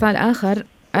 اتصال آخر.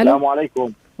 السلام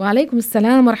عليكم. وعليكم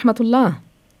السلام ورحمة الله.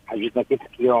 حجتنا كيفك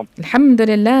اليوم؟ الحمد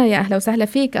لله، يا أهلا وسهلا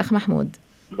فيك أخ محمود.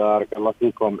 بارك الله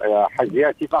فيكم. يا حج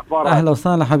زياد كيف أخبارك؟ أهلا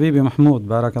وسهلا حبيبي محمود،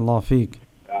 بارك الله فيك.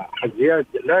 حج زياد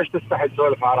ليش تستحي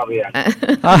تسولف عربي يعني؟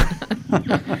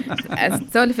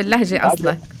 تسولف اللهجة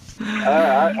أصلك.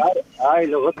 هاي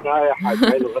لغتنا يا حاج،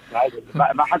 هاي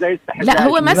لغتنا، ما حدا يستحي. لا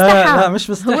هو ما استحى. لا مش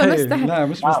مستحي. لا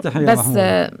مش مستحي يا محمود.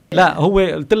 لا هو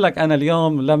قلت لك أنا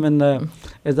اليوم لمن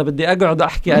إذا بدي أقعد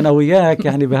أحكي أنا وياك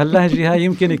يعني بهاللهجة هاي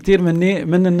يمكن كتير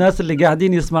من الناس اللي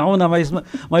قاعدين يسمعونا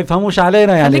ما يفهموش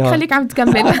علينا يعني. خليك عم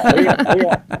تكمل.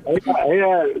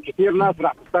 هي كثير ناس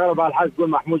راح تستغرب على الحاج تقول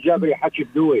محمود جابر يحكي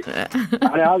بدوي.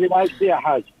 يعني هذه ما يا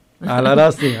حاج.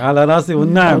 على راسي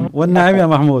والنعم يا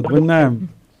محمود والنعم.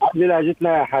 هذه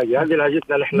لهجتنا يا حاج، هذه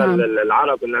لهجتنا نحن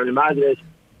العرب، ما ادري ايش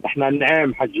احنا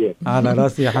النعيم حجين. على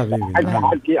راسي يا حبيبي.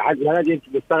 حج هذه انت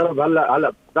بتستغرب.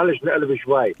 هلا بلش نقلب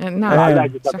شوي. نعم.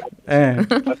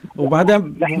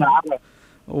 وبعدين نحن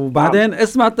وبعدين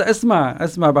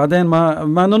اسمع بعدين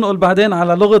ما ننقل بعدين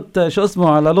على لغة شو اسمه،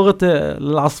 على لغة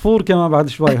العصفور كمان بعد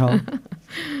شوي. ها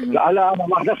لا انا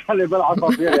ما اقدر اخلي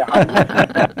بالعصافير يا حبيبي.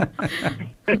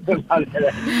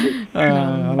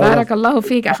 بارك الله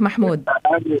فيك اخ محمود.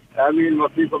 امين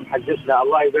وفيكم حجتنا،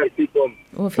 الله يبارك فيكم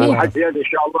وفيك حج زياد ان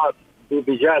شاء الله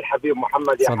بجاه الحبيب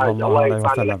محمد يا حاج. الله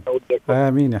يرفع لك ودكم.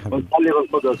 امين يا حبيبي. ونصلي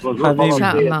بالقدس حبيبي ان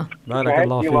شاء الله. بارك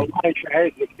الله فيك. والله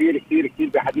شهيت كثير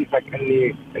بحديثك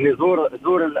اني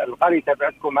زور القريه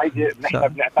تبعتكم هيدي نحن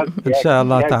بنعتز ان شاء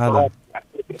الله تعالى.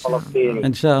 فلسطين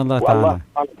ان شاء الله تعالى. والله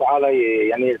تعالى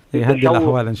يعني يهدي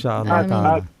الاحوال ان شاء الله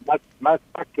تعالى. ما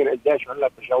تفكر قديش عندنا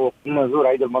تشوق ان نزور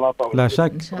هيدي المناطق. لا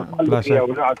شك ونقعد فيها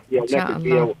وناكل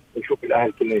فيها ونشوف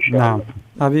الاهل كلنا ان شاء الله. نعم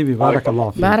حبيبي بارك الله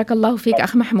فيك. بارك الله فيك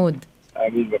اخ محمود.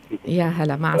 امين بك. يا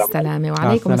هلا، مع السلامه.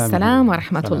 وعليكم السلام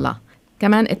ورحمه الله.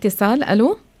 كمان اتصال.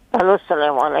 الو.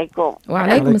 السلام عليكم.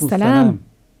 وعليكم السلام.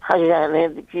 حاجة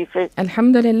هنادي كيفك؟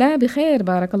 الحمد لله بخير،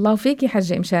 بارك الله فيك يا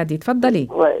حجة إمشادي، تفضلي.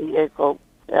 وإياكم.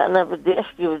 أنا بدي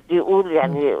أحكي وبدي أقول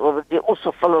يعني وبدي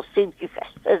أوصف فلسطين كيف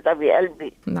إحساسها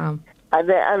بقلبي. نعم.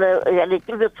 أنا يعني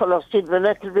كلمة فلسطين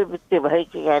بنا كلمة بكتب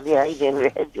هيك يعني هيدي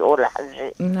الواحد يقول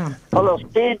حاجة. نعم.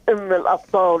 فلسطين أم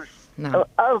الأبطال. نعم.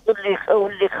 الأرض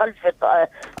اللي خلفت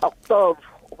أبطال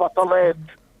وبطلات،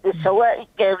 سواء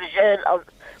كان رجال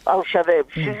أو شباب،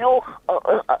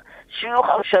 شيوخ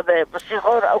أو شباب،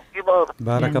 صغار أو كبار.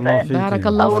 بارك الله فيك. بارك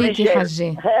الله فيك يا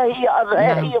حجة.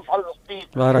 هي فلسطين.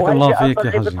 بارك الله فيك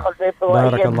يا حجة.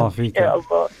 بارك الله فيك.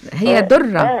 هي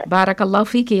درة. بارك الله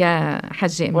فيك يا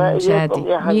حجة إمشادي.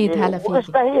 100 هلا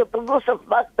فيك. هي بالنصف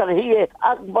أكثر، هي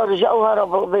أكبر جوهرة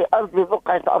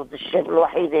ببقعة أرض الشام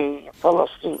الوحيدة هي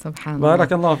فلسطين. سبحان الله.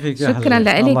 بارك الله فيك يا حجة. شكرا لك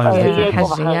يا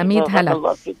حجة. يا 100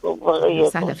 هلا.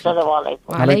 السلام عليكم.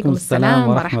 وعليكم السلام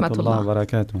ورحمة الله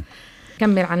وبركاته.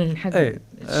 كمل عن الحج.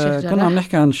 كنا عم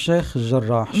نحكي عن الشيخ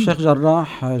جراح. الشيخ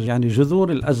جراح يعني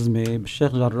جذور الأزمة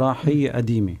بالشيخ جراح هي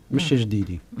قديمة مش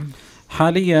جديدة.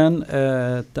 حاليا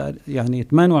يعني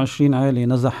 28 عائلة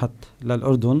نزحت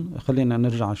للأردن. خلينا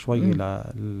نرجع شوي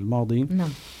للماضي. نعم.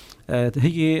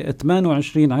 هي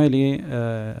 28 عائلة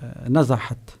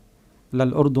نزحت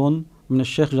للأردن من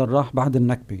الشيخ جراح بعد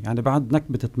النكبة، يعني بعد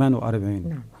نكبة 48.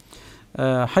 نعم.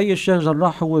 حي الشيخ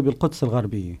جراح هو بالقدس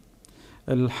الغربية.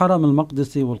 الحرم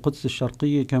المقدسي والقدس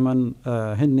الشرقية كمان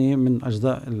هن من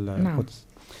أجزاء القدس.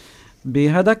 نعم.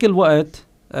 بهذاك الوقت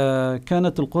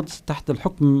كانت القدس تحت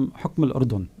حكم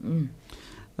الأردن.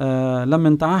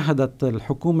 لما تعهدت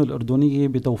الحكومة الأردنية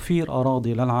بتوفير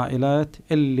أراضي للعائلات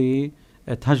اللي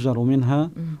تهجروا منها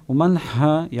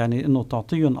ومنحها، يعني أنه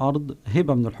تعطيهم أرض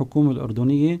هبة من الحكومة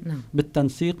الأردنية. نعم.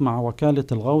 بالتنسيق مع وكالة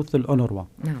الغوث الأونروا.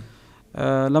 نعم.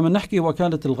 لما نحكي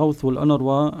وكالة الغوث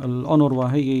الأونروا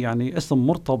هي يعني اسم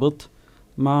مرتبط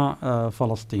مع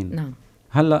فلسطين. نعم.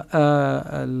 هلا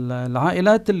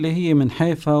العائلات اللي هي من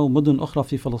حيفا ومدن أخرى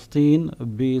في فلسطين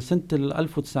بسنة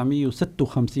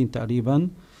 1956 تقريبا،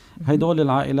 هيدول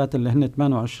العائلات اللي هن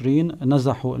 28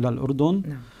 نزحوا إلى الأردن.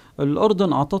 نعم.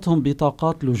 الأردن أعطتهم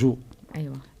بطاقات لجوء.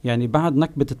 أيوة. يعني بعد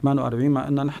نكبة 48 مع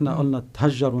أن نحن قلنا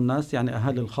تهجروا الناس، يعني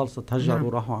أهالي الخالصة تهجروا. نعم.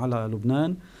 راحوا على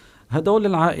لبنان. هدول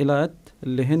العائلات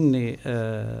اللي هن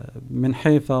من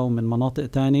حيفا ومن مناطق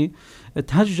تانية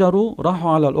تهجروا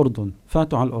راحوا على الأردن،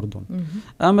 فاتوا على الأردن.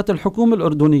 قامت الحكومة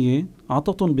الأردنية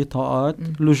أعطتهم بطاقات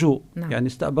لجوء. نعم. يعني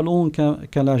استقبلوهم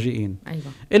كلاجئين. أيوة.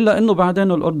 إلا أنه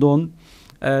بعدين الأردن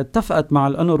اتفقت مع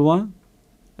الأونروا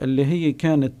اللي هي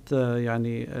كانت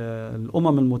يعني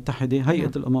الأمم المتحدة، هيئة.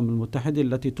 نعم. الأمم المتحدة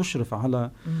التي تشرف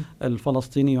على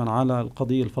الفلسطينيين على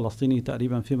القضية الفلسطينية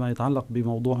تقريبا فيما يتعلق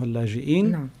بموضوع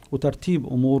اللاجئين. نعم. وترتيب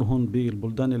أمورهم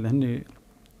بالبلدان اللي هن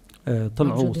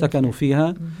طلعوا وسكنوا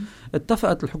فيها.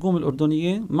 اتفقت الحكومة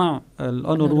الأردنية مع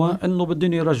الأونروا أنه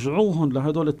بدهم يرجعوهم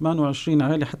لهدول 28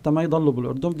 عائلة حتى ما يضلوا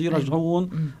بالأردن، بدهم يرجعوهم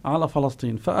على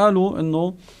فلسطين. فقالوا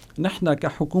أنه نحن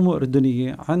كحكومة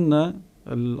أردنية عنا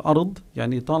الأرض،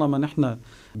 يعني طالما نحن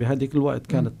بهذيك الوقت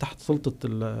كانت تحت سلطة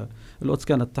القدس،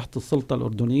 كانت تحت السلطة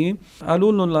الأردنية.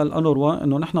 قالوا لهم للأونروا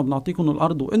إنه نحن بنعطيكم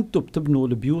الأرض وأنتم بتبنوا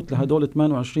البيوت لهدول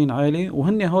 28 عائلة،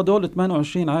 وهن هدول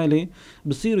 28 عائلة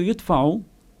بصيروا يدفعوا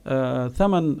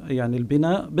ثمن يعني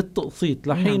البناء بالتقسيط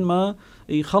لحين ما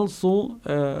يخلصوا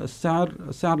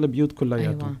سعر البيوت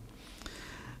كلياتهم.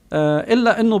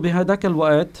 إلا إنه بهذاك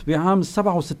الوقت بعام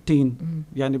 67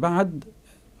 يعني بعد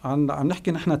عم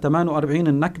نحكي نحن 48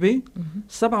 النكبة،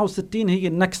 67 هي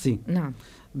النكسة. نعم.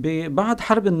 بعد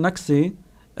حرب النكسة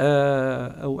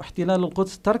واحتلال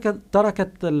القدس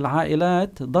تركت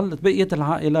العائلات، ضلت بقية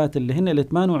العائلات اللي هن ال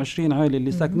 28 عائلة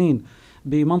اللي ساكنين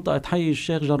بمنطقة حي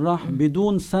الشيخ جراح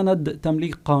بدون سند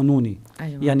تمليك قانوني.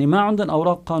 أيوة. يعني ما عندهم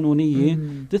أوراق قانونية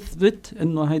تثبت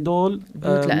إنه هيدول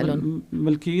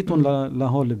ملكيتهم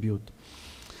لهول البيوت.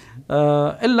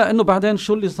 إلا أنه بعدين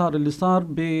شو اللي صار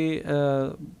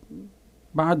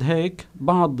بعد هيك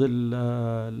بعض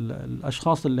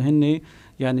الأشخاص اللي هن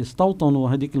يعني استوطنوا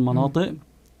هذيك المناطق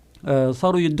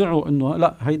صاروا يدعوا أنه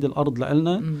لا هيدي الأرض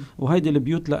لألنا وهيدي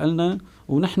البيوت لألنا،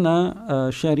 ونحن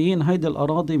شاريين هيدي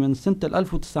الأراضي من سنة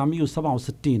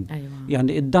 1967. أيوة.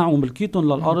 يعني ادعوا ملكيتهم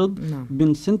للأرض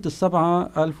من سنة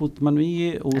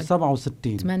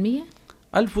 1867.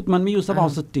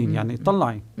 1867 يعني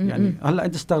طلعي يعني هلا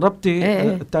انت استغربتي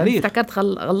التاريخ، افتكرت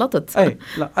غلطت. اي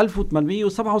لا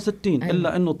 1867.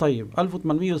 الا انه طيب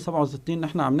 1867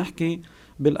 نحن عم نحكي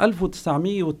بال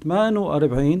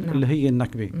 1948 اللي هي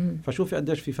النكبه. فشوفي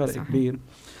قديش في فرق. صحيح. كبير.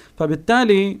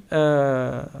 فبالتالي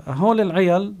هول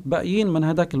العيال باقيين من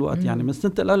هذاك الوقت يعني من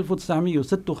سنه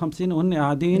 1956 وهن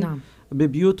قاعدين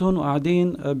ببيوتهم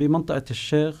وقاعدين بمنطقه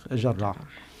الشيخ جراح.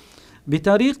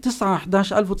 بتاريخ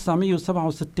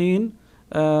 9/11/1967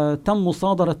 تم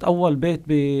مصادرة أول بيت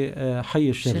بحي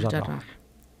الشيخ جراح.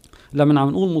 لما عم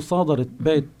نقول مصادرة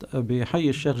بيت بحي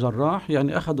الشيخ جراح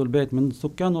يعني أخذوا البيت من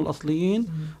سكانه الأصليين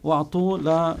وأعطوه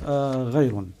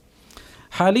لغيرهم.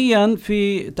 حاليا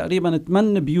في تقريبا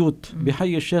 8 بيوت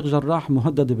بحي الشيخ جراح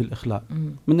مهددة بالإخلاء.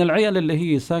 من العيال اللي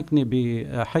هي ساكنة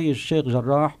بحي الشيخ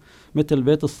جراح مثل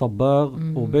بيت الصباغ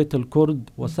وبيت الكرد،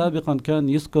 وسابقا كان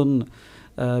يسكن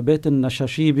بيت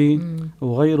النشاشيبي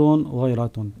وغيرهم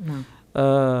وغيراتهم.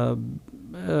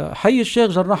 حي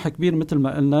الشيخ جراح كبير مثل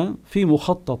ما قلنا، في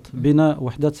مخطط بناء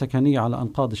وحدات سكنية على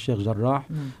أنقاض الشيخ جراح.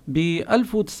 ب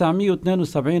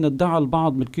 1972 ادعى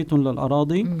البعض ملكيتهم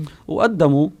للأراضي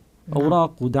وقدموا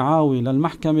أوراق ودعاوي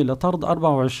للمحكمة لطرد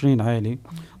 24 عائلة،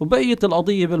 وبقيت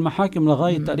القضية بالمحاكم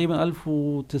لغاية تقريبا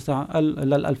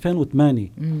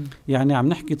 2008. يعني عم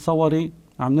نحكي تصوري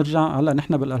عم نرجع هلا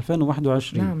نحن بال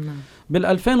 2021. نعم. بال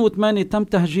 2008 تم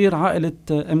تهجير عائلة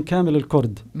ام كامل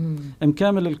الكرد. ام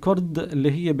كامل الكرد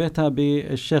اللي هي بيتها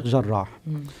بالشيخ جراح.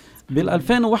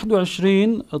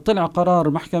 بال2021 طلع قرار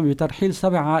محكمة بترحيل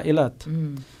 7 عائلات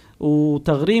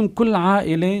وتغريم كل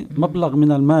عائلة مبلغ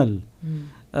من المال.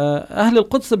 أهل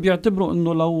القدس بيعتبروا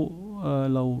أنه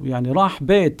لو يعني راح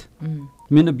بيت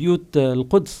من بيوت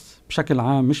القدس بشكل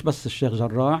عام، مش بس الشيخ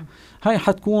جراح، هاي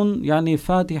حتكون يعني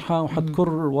فاتحة وحتكر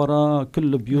وراء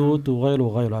كل بيوت وغيره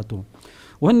وغيراته.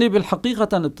 وهن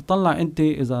بالحقيقة تطلع أنت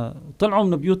إذا طلعوا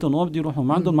من بيوتهم وما بدي يروحوا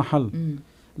ما عندهم محل،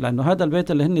 لأنه هذا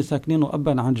البيت اللي هن ساكنينه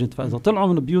أبا عن جد، فإذا طلعوا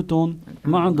من بيوتهم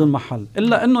ما عندهم محل.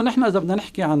 إلا أنه نحن إذا بدنا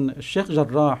نحكي عن الشيخ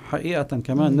جراح حقيقة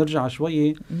كمان نرجع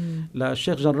شوي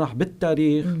للشيخ جراح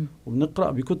بالتاريخ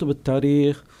وبنقرأ بكتب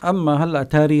التاريخ. أما هلأ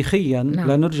تاريخيا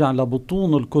لنرجع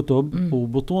لبطون الكتب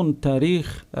وبطون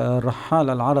تاريخ الرحال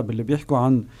العرب اللي بيحكوا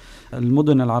عن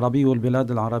المدن العربية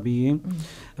والبلاد العربية.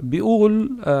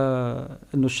 بيقول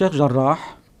أنه الشيخ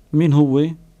جراح مين هو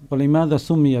ولماذا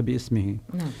سمي باسمه.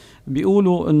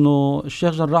 بيقولوا أنه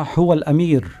الشيخ جراح هو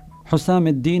الأمير حسام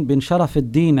الدين بن شرف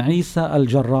الدين عيسى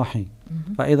الجراحي.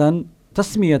 فإذا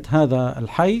تسمية هذا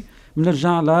الحي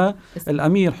بنرجع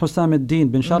للأمير حسام الدين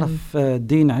بن شرف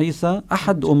الدين عيسى،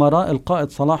 أحد أمراء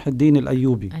القائد صلاح الدين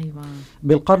الأيوبي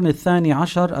بالقرن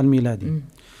 12 الميلادي.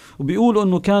 وبيقولوا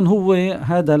أنه كان هو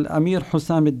هذا الأمير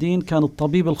حسام الدين كان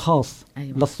الطبيب الخاص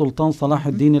للسلطان صلاح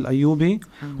الدين الأيوبي،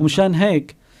 ومشان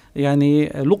هيك يعني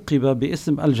لقب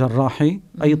باسم الجراحي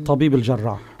أي الطبيب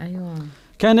الجراح.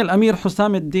 كان الأمير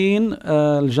حسام الدين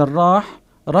الجراح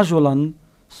رجلا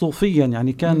صوفيا،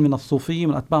 يعني كان من الصوفية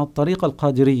من أتباع الطريقة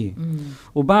القادرية.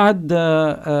 وبعد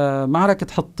معركة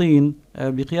حطين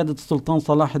بقيادة السلطان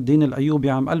صلاح الدين الأيوبي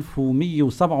عام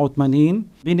 1187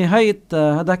 بنهاية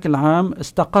هذاك العام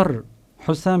استقر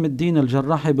حسام الدين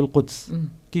الجراحي بالقدس.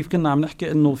 كيف كنا عم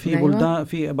نحكي انه في بلدان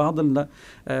في بعض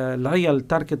العيال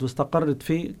تركت واستقرت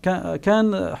في،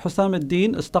 كان حسام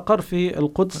الدين استقر في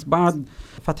القدس بعد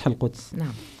فتح القدس.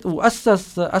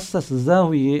 وأسس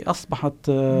الزاوية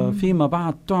أصبحت فيما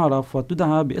بعد تعرف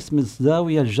وتدعى باسم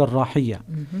الزاوية الجراحية.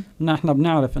 نحن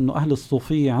بنعرف انه أهل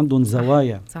الصوفية عندهم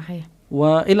زوايا صحيح،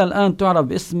 وإلى الآن تعرف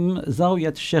باسم زاوية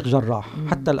الشيخ جراح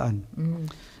حتى الآن.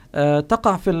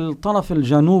 تقع في الطرف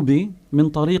الجنوبي من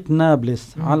طريق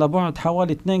نابلس على بعد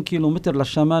حوالي 2 كيلومتر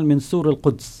للشمال من سور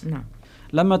القدس.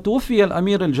 لما توفي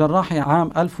الأمير الجراحي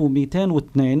عام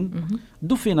 1202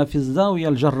 دفن في الزاوية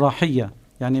الجراحية،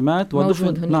 يعني مات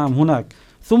ودفن هناك.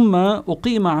 ثم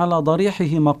أقيم على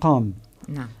ضريحه مقام.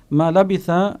 ما لبث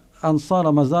أن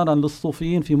صار مزارا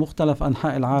للصوفيين في مختلف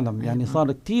أنحاء العالم. يعني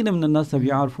صار كتير من الناس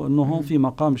بيعرفوا أنه هون في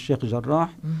مقام الشيخ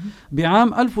جراح.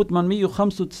 بعام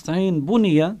 1895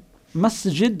 بني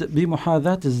مسجد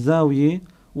بمحاذاة الزاوية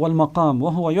والمقام،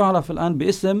 وهو يعرف الآن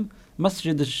باسم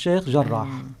مسجد الشيخ جراح.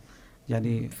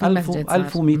 يعني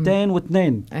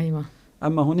 1202. أيوة.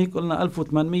 أما هناك قلنا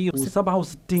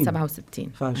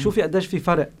 1867. فشوفي قديش في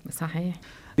فرق. صحيح.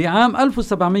 بعام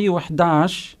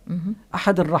 1711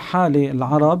 أحد الرحالة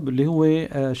العرب اللي هو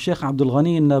الشيخ عبد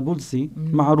الغني النابلسي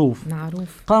معروف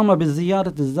قام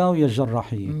بزيارة الزاوية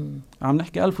الجراحية. عم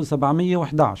نحكي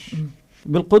 1711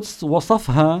 بالقدس.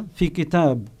 وصفها في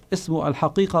كتاب اسمه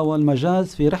الحقيقة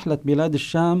والمجاز في رحلة بلاد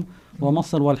الشام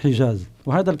ومصر والحجاز.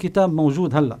 وهذا الكتاب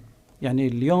موجود هلأ، يعني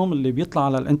اليوم اللي بيطلع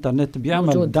على الانترنت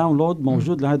بيعمل داونلود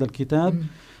موجود لهذا الكتاب.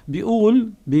 بيقول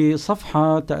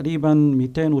بصفحة تقريبا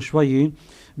 200 وشوية،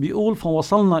 بيقول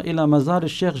فوصلنا إلى مزار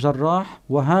الشيخ جراح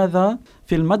وهذا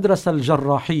في المدرسة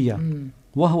الجراحية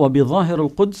وهو بظاهر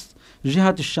القدس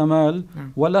جهة الشمال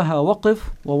ولها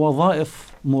وقف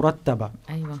ووظائف مرتبة.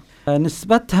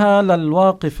 نسبتها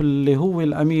للواقف اللي هو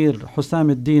الأمير حسام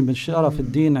الدين بن شرف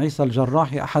الدين عيسى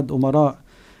الجراحي أحد أمراء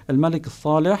الملك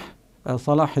الصالح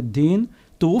صلاح الدين.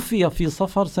 توفي في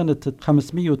صفر سنة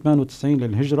 598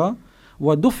 للهجرة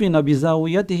ودفن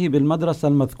بزاويته بالمدرسة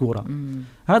المذكورة.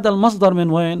 هذا المصدر من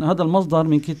وين؟ هذا المصدر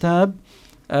من كتاب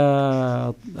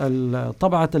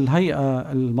طبعة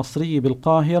الهيئة المصرية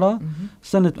بالقاهرة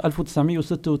سنة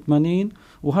 1986،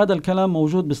 وهذا الكلام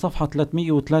موجود بصفحة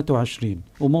 323،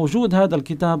 وموجود هذا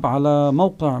الكتاب على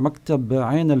موقع مكتب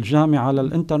عين الجامع على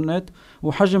الانترنت،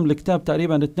 وحجم الكتاب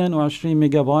تقريبا 22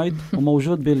 ميجا بايت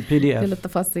وموجود بالبي دي اف. كل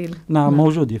التفاصيل نعم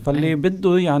موجودة. فاللي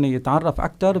بده يعني يتعرف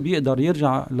أكتر بيقدر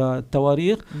يرجع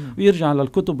للتواريخ ويرجع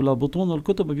للكتب لبطون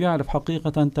الكتب، بيعرف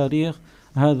حقيقة تاريخ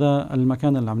هذا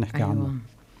المكان اللي عم نحكي عنه.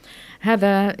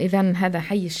 هذا إذن هذا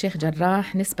حي الشيخ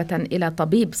جراح نسبة إلى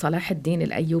طبيب صلاح الدين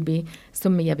الأيوبي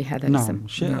سمي بهذا الاسم.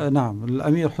 نعم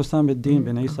الأمير حسام الدين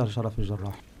بن عيسى شرف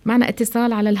الجراح. معنا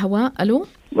اتصال على الهواء. ألو.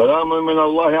 سلام من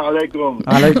الله عليكم.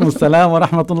 عليكم السلام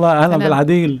ورحمة الله. أهلا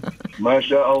بالعديل. ما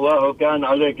شاء الله كان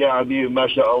عليك يا عديل، ما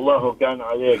شاء الله كان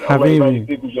عليك. حبيبي. الله يبارك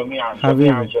فيكم جميعا.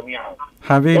 حبيبي. جميعا.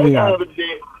 حبيبي.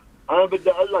 انا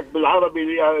بدي اقول لك بالعربي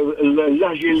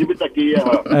اللهجه اللي بدك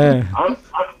اياها.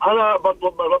 انا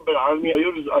بطلب من رب العالمين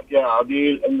يرزقك يا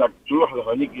عديل انك تروح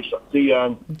لهونيك شخصيا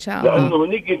ان شاء الله، لانه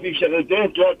هونيك في شغلتين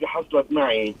ثلاثه حصلت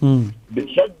معي.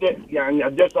 بتصدق يعني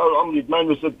قديش صار عمري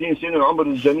 68 سنه، عمر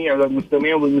الجميع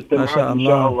للمستمعين والمستمعات. ما شاء الله. ان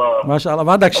شاء الله ما شاء الله.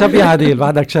 بعدك شاب يا عديل،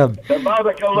 بعدك شاب.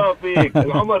 بارك الله فيك.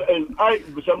 العمر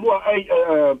بسموها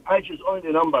ايج از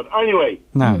اونلي نمبر. anyway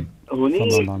نعم.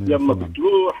 هونيك لما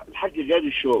بتروح الحكي غير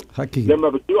الشوق. حكي. لما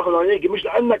بتروح لهونيك مش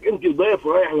لانك انت ضيف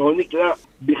ورايح لهونيك، لا،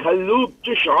 بيخلوك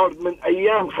تشعر من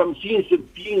ايام 50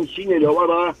 60 سنه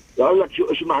لورا. بقول لك شو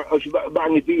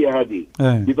بعني فيها هذه.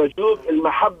 بشوف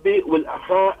المحبه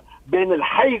والاخاء بين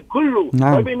الحي كله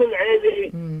وبين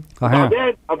العائله.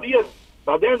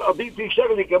 بعدين قضيه في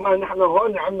شغله كمان. نحن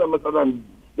هون عندنا مثلا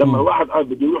لما الواحد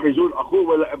بده يروح يزور اخوه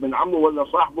ولا ابن عمه ولا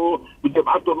صاحبه، بده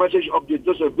يبعث له مسج او بده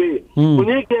يتصل فيه.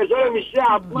 هناك يا زلمه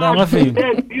الساعه 12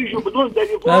 بالليل بيجوا بدون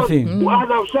تليفون.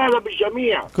 واهلا وسهلا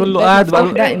بالجميع. كله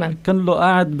قاعد دائما، كله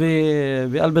قاعد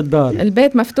بقلب الدار،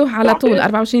 البيت مفتوح على طول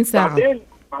 24 ساعه.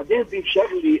 بعدين في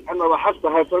شغله انا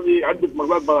لاحظتها، صار لي عده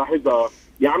مرات بلاحظها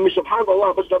يا عمي سبحان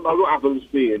الله. بس لما اروح على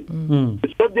فلسطين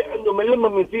بتصدق انه من لما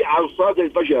بنفيق على صلاه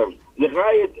الفجر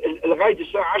لغايه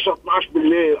الساعه 10 12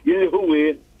 بالليل اللي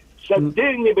هو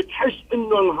صدقني بتحس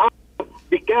انه النهار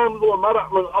بكامله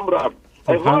مرق من امرك.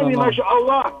 هون ما شاء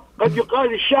الله قد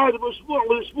يقال الشهر باسبوع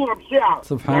والاسبوع بساعه.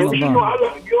 سبحان يعني الله. مش انه هلا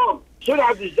اليوم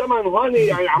سرعه الزمن هون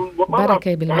يعني عم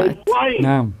بركه بالوقت.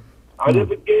 نعم.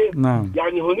 عرفت كيف؟ نعم.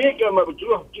 يعني هناك لما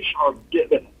بتروح بتشعر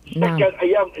تذكر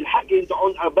ايام الحكي انت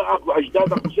عن ابائك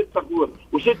واجدادك وستك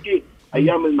وستي،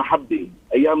 ايام المحبه،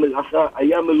 ايام الاخاء،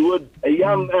 ايام الود،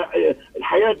 ايام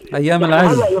الحياه، ايام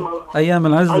العز، ايام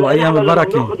العز وايام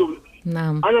البركه.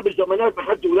 نعم. انا بالزمانات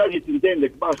اخذت اولادي تنتين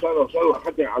الكبار صاروا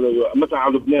اخذتهم على مثلا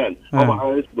على لبنان او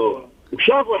على اسبوع،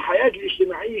 وشافوا الحياه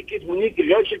الاجتماعيه كيف هنيك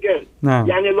غير شكل. نعم.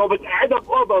 يعني لو بتقعدها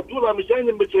باوضه طولها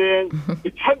 200 مترين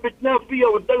بتحب تنام فيها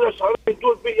وتدلس سهرين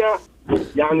طول فيها.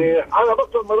 يعني انا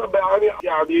بطلب من ربي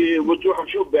يعني وتروح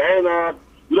تشوف بعينك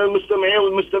للمستمعين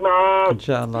والمستمعات ان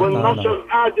شاء الله، والنصر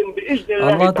قادم باذن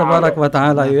الله. الله تبارك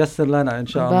وتعالى ييسر لنا ان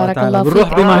شاء الله تعالى. الله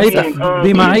بنروح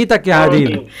بمعيتك يا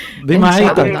عديل،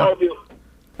 بمعيتك.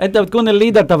 انت بتكون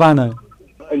الليدر تبعنا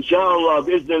ان شاء الله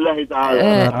باذن الله تعالى.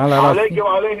 عليك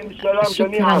وعليهم السلام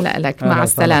جميعا. شكرا لك. مع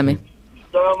السلامه.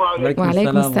 السلام عليكم.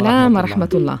 وعليكم السلام ورحمه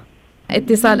الله.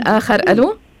 اتصال اخر.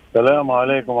 الو. السلام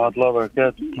عليكم ورحمه الله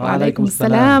وبركاته. وعليكم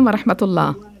السلام ورحمه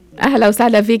الله. اهلا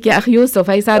وسهلا فيك يا اخ يوسف.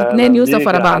 هي صار 2 يوسف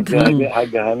ورا بعض.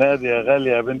 حاجه هنادي يا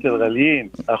غاليه يا بنت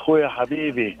الغاليين، اخويا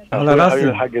حبيبي على راسي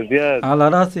الحاج زياد. على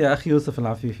راسي يا اخ يوسف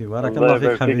العفيفي. بارك الله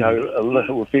فيك حبيبي. الله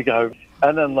يوفقك يا حبيبي.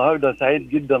 انا النهارده سعيد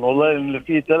جدا والله ان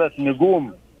في 3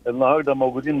 نجوم النهارده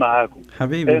موجودين معاكم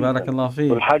حبيبي. بارك الله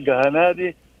فيك. والحاجه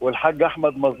هنادي والحاج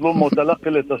احمد مظلوم متلقي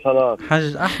الاتصالات.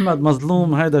 حاج احمد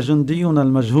مظلوم هذا جندينا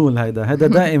المجهول، هذا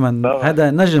دائما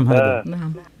هذا نجم هذا.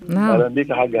 نعم. اهلا بيك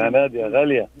يا حاج هنادي يا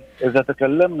غاليه. اذا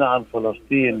تكلمنا عن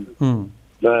فلسطين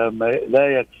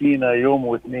لا يكفينا يوم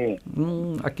واثنين.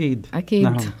 اكيد.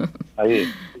 نعم.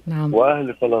 نعم.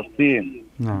 واهل فلسطين.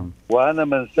 نعم. وانا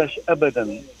ما انساش ابدا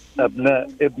ابناء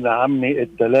ابن عمي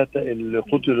ال3 اللي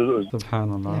قتلوا.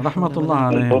 سبحان الله، رحمه الله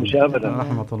عليهم. مش ابدا.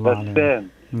 رحمه الله عليهم.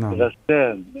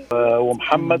 غسان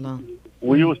ومحمد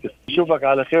ويوسف. نشوفك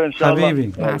على خير ان شاء الله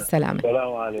حبيبي. مع السلامه.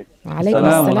 السلام عليكم. وعليكم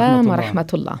السلام ورحمه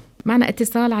الله. معنا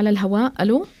اتصال على الهواء.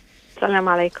 الو. السلام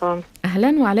عليكم.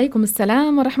 اهلا. وعليكم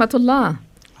السلام ورحمه الله.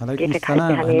 عليكم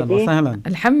السلام. اهلا وسهلا.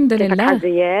 الحمد لله.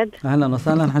 زياد. اهلا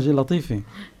وسهلا حجي لطيفي.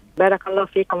 بارك الله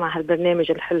فيكم على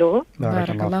هالبرنامج الحلو. بارك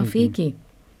الله فيكي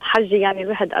حجي. يعني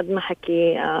الواحد قد ما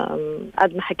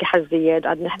حكي حج زياد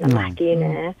قد ما احنا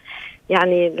حكينا.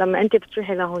 يعني لما انت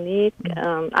بتروحي لهونيك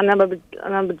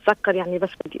انا بتذكر يعني بس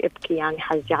بدي ابكي يعني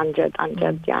حجي عن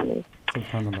جد يعني.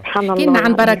 سبحان الله. حكينا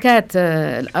عن بركات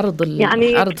الارض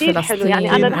يعني ارض فلسطين،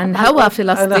 يعني عن هوا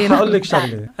فلسطين. انا هقول لك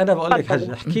شغله. انا بقول لك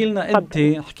حجي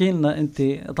احكي لنا انت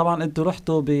طبعا انتوا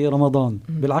رحتوا برمضان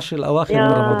بالعشر الاواخر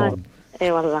من رمضان.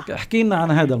 اي والله. احكي لنا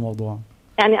عن هذا الموضوع.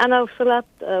 يعني انا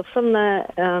وصلنا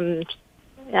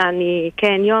يعني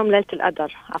كان يوم ليله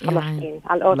القدر على فلسطين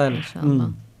على الأوضة ان شاء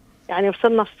الله. يعني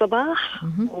وصلنا الصباح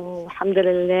والحمد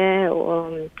لله.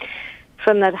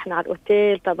 وصلنا رحنا على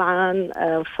الاوتيل طبعا.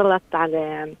 وصلت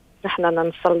على رحنا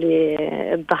نصلي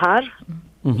الظهر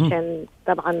عشان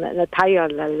طبعا نتهيأ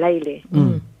لليله.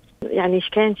 يعني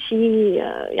كان شيء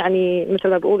يعني مثل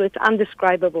ما بيقولوا it's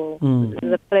undescribable.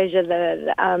 The pleasure,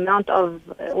 the amount of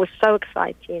was so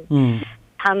exciting.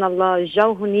 سبحان الله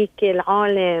الجو هنيك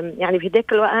العالم يعني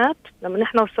بهداك الوقت لما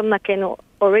نحن وصلنا كانوا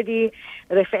already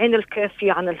رافعين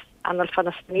الكرفيو عن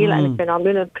الفلسطينيين لأن كانوا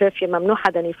عاملين الكرفيو ممنوع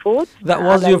حدا يفوت. That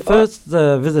was your first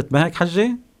visit ما هيك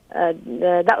حجة؟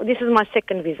 This is my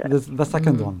second visit. The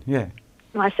second one, yeah.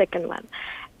 My second one.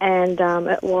 And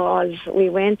we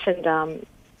went and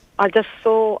I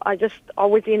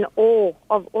was in awe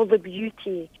of all the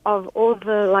beauty, of all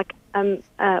the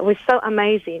it was so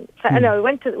amazing. So anyway,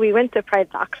 we went to pray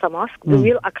at the Aqsa Mosque, the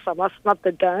real Aqsa Mosque, not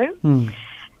the dome.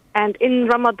 And in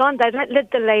Ramadan, they don't let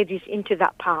the ladies into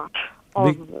that part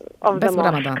of the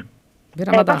mosque.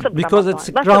 Because it's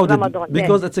crowded.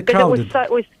 Because it's crowded.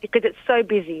 Because it's so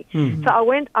busy. So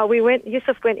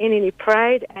Yusuf went in and he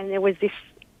prayed, and there was this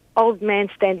old man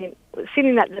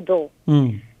sitting at the door.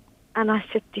 And I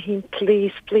said to him,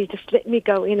 please, just let me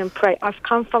go in and pray. I've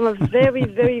come from a very,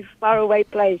 very far away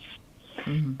place.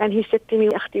 And he said to me,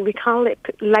 Akhti, we can't let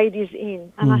ladies in.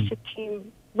 And I said to him,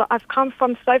 but I've come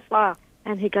from so far.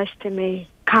 And he goes to me,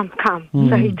 come.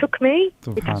 So he took me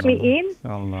in.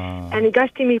 Allah. And he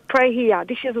goes to me, pray here.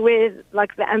 This is where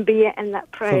like the Anbiya and that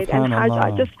prayed. And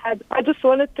I just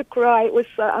wanted to cry. It was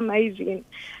so amazing.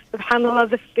 Subhanallah,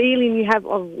 the feeling you have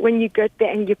of when you go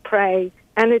there and you pray.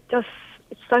 And it's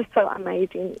so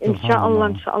amazing.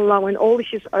 Inshallah, when all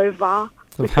this is over,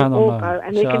 we can all go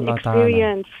and we can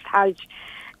experience Hajj.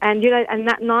 And and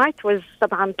that night was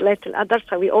Sab'an Laylat al-Adr,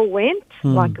 so we all went,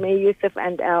 like me, Yusuf,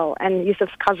 and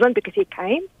Yusuf's cousin, because he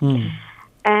came.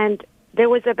 And there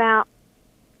was about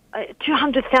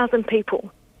 200,000 people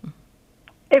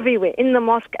everywhere, in the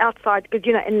mosque, outside, because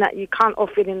in that you can't all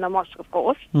fit in the mosque, of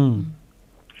course.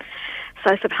 So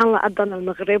subhanallah, Adhan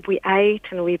al-Maghrib, we ate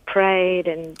and we prayed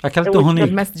and أكلتوا هناك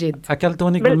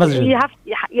بالمسجد.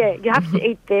 You have to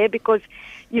eat there because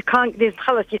you can't.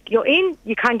 You're in,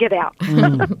 you can't get out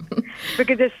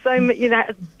because there's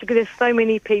so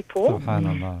many people.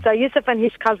 So Yusuf and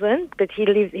his cousin, but he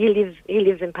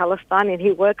lives in Palestine and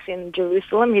he works in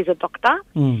Jerusalem. He's a doctor.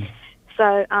 So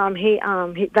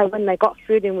when they got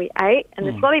food and we ate, and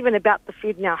it's not even about the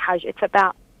food now, Hajj. It's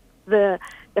about the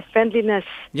friendliness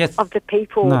of the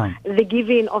people, the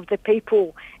giving of the people.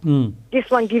 This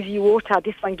one gives you water,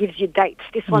 this one gives you dates,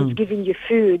 this one's giving you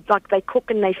food. Like they cook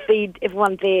and they feed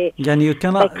everyone there. And you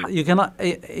cannot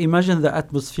imagine the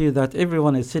atmosphere that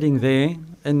everyone is sitting there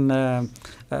in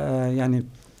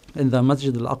the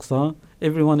Masjid al-Aqsa.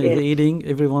 Everyone is eating,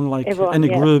 everyone in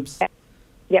groups.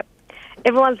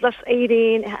 Everyone's just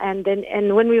eating, and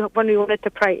when we wanted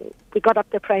to pray, we got up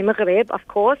to pray Maghrib, of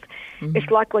course. It's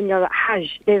like when you're at Hajj.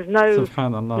 There's no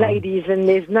ladies and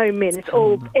there's no men. It's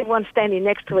all everyone standing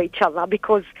next to each other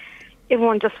because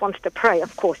everyone just wants to pray,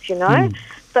 of course,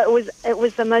 So it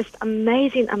was the most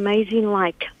amazing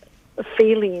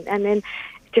feeling, and then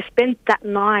to spend that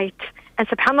night. And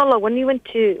subhanallah, when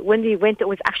we went, it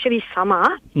was actually summer,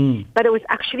 but it was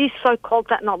actually so cold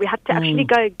that night. We had to actually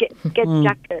go get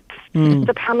jackets.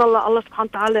 Subhanallah, Allah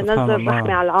subhanahu wa ta'ala nazar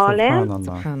rahmah al-alam,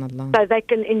 so they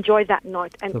can enjoy that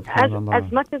night. And as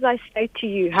much as I say to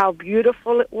you how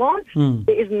beautiful it was,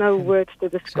 there is no words to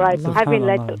describe having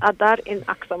Laylat al-Adr in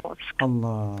Aqsa Mosque.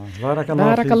 Allah,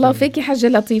 barakallah fiki Hajja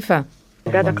Latifa.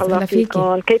 Barakallah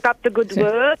feekum. Keep up the good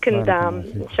work, and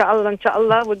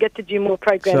inshallah we'll get to do more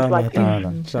programs like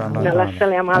this.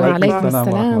 Assalamu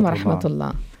alaikum wa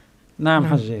rahmatullah. نعم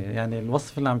حجة، يعني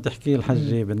الوصف اللي عم تحكيه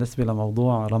الحجة بالنسبة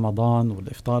لموضوع رمضان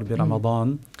والإفطار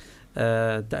برمضان،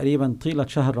 تقريبا طيلة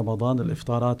شهر رمضان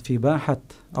الإفطارات في باحة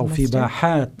أو في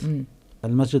باحات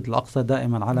المسجد الأقصى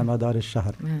دائما على مدار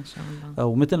الشهر. ما شاء الله.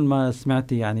 ومثل ما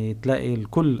سمعتي يعني تلاقي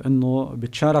الكل انه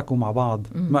بتشاركوا مع بعض،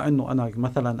 ما انه انا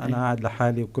مثلا انا قاعد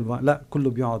لحالي لا، كله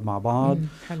بيقعد مع بعض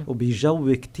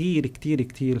وبيجو كتير كتير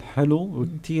كتير حلو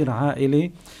وكتير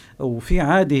عائلي. وفي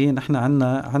عادي نحن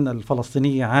عنا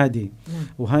الفلسطينية عادي،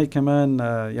 وهاي كمان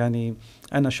يعني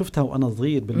أنا شفتها وأنا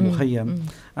صغير بالمخيم.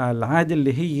 العادة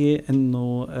اللي هي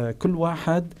إنه كل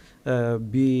واحد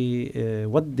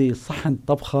بيودي صحن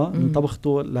طبخة من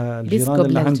طبخته للجيران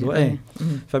اللي عنده.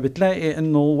 فبتلاقي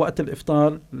إنه وقت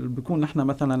الإفطار بيكون نحن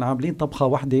مثلا عاملين طبخة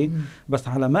واحدة، بس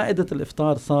على مائدة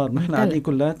الإفطار صار نحن قاعدين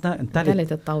كلاتنا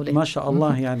انتلت الطاولة ما شاء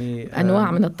الله. يعني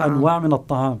أنواع من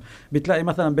الطعام. بتلاقي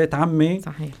مثلا بيت عمي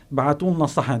بعتوا لنا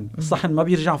الصحن ما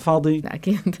بيرجع فاضي،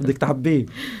 أكيد بدك تعبيه.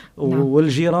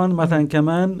 والجيران مثلا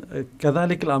كمان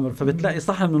كذلك الأمر. فبتلاقي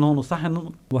صحن من هون وصحن،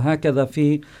 وهكذا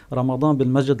في رمضان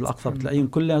بالمسجد الأقصى بتلاقيهم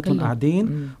كلهم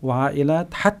قاعدين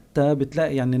وعائلات. حتى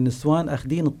بتلاقي يعني النسوان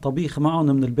أخدين الطبيخ معهم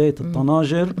من البيت،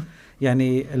 الطناجر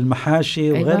يعني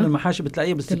المحاشي وغير المحاشي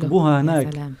بتلاقيه بيسكبوها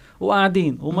هناك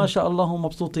وقاعدين وما شاء الله هم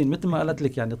مبسوطين. مثل ما قالت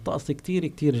لك يعني الطقس كتير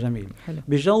كتير جميل،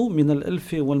 بجو من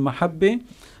الألفة والمحبة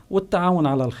والتعاون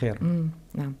على الخير.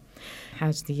 نعم.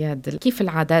 حاج زياد، كيف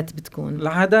العادات بتكون؟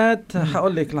 العادات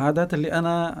هقول لك العادات اللي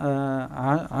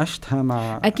أنا عشتها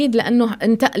مع أكيد لأنه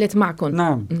انتقلت معكم.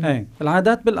 نعم. أي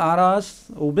العادات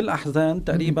بالأعراس وبالأحزان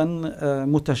تقريبا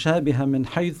متشابهة من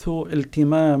حيث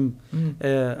التمام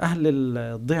أهل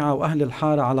الضيعة وأهل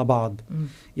الحارة على بعض.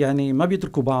 يعني ما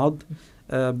بيتركوا بعض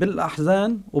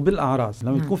بالأحزان وبالأعراس.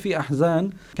 لما تكون في أحزان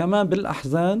كمان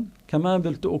بالأحزان كمان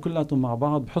بيلتقوا كلاتهم مع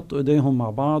بعض، بحطوا إيديهم مع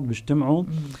بعض، بيجتمعوا.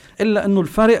 إلا أنه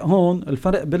الفرق هون،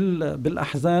 الفرق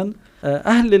بالأحزان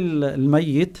أهل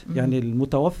الميت يعني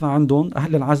المتوفى عندهم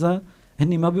أهل العزاء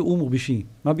هن ما بيقوموا بشيء،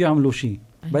 ما بيعملوا شيء.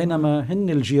 بينما هن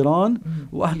الجيران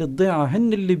وأهل الضيعة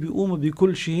هن اللي بيقوموا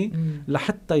بكل شيء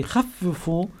لحتى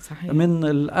يخففوا من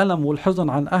الألم والحزن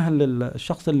عن أهل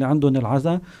الشخص اللي عندهم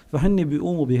العزاء، فهن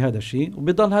بيقوموا بهذا الشيء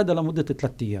وبيضل هذا لمدة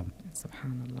 3 أيام.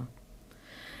 سبحان الله.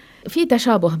 في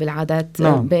تشابه بالعادات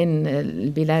نعم. بين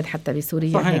البلاد، حتى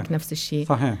بسوريا صحيح. هيك نفس الشيء.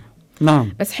 صحيح. نعم.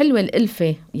 بس حلوة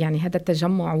الألفة، يعني هذا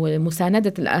التجمع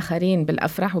ومساندة الآخرين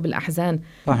بالأفراح وبالأحزان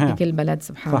صحيح. بكل بلد.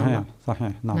 سبحان صحيح. الله.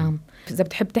 صحيح. نعم. نعم. إذا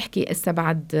بتحب تحكي إسا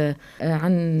بعد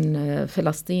عن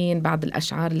فلسطين، بعض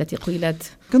الأشعار التي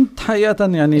قيلت. كنت حقيقة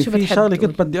يعني في شغلة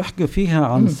كنت بدي أحكي فيها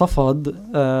عن صفد.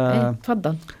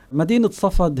 تفضل. مدينة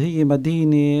صفد هي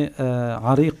مدينة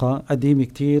عريقة قديمة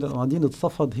كتير. مدينة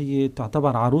صفد هي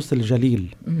تعتبر عروس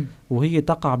الجليل، وهي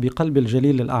تقع بقلب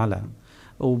الجليل الأعلى.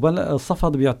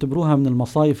 صفد بيعتبروها من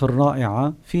المصايف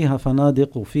الرائعة، فيها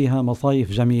فنادق وفيها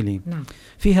مصايف جميلة. نعم.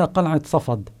 فيها قلعة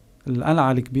صفد،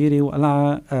 القلعة الكبيرة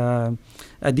وقلعة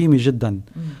قديمة جدا.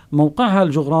 موقعها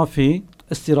الجغرافي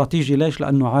استراتيجي. ليش؟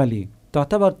 لأنه عالي.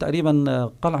 تعتبر تقريبا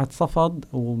قلعة صفد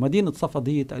ومدينة صفد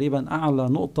هي تقريبا أعلى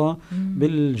نقطة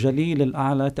بالجليل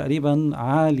الأعلى، تقريبا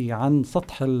عالي عن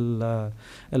سطح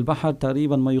البحر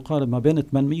تقريبا ما يقارب ما بين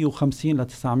 850 ل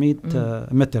 900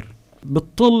 متر.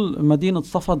 بتطل مدينة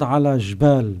صفد على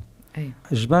جبال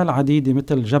جبال عديدة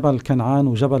مثل جبل كنعان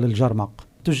وجبل الجرمق.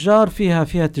 تجار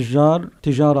فيها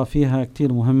تجارة فيها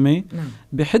كتير مهمة.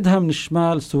 بحدها من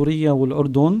الشمال سوريا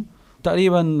والأردن،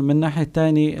 تقريبا من ناحية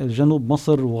تاني جنوب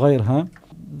مصر وغيرها.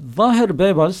 الظاهر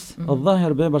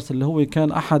بيبرس اللي هو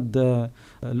كان أحد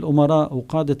الأمراء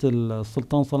وقادة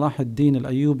السلطان صلاح الدين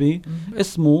الأيوبي،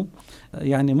 اسمه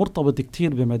يعني مرتبط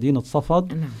كتير بمدينة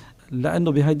صفد.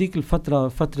 لأنه بهديك الفترة،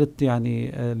 فترة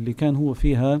يعني اللي كان هو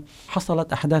فيها،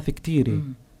 حصلت أحداث كتيرة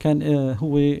كان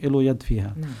هو له يد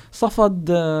فيها. صفد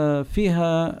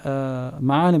فيها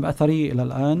معالم أثرية إلى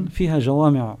الآن، فيها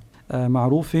جوامع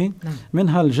معروفة،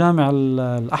 منها الجامع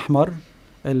الأحمر،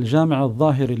 الجامع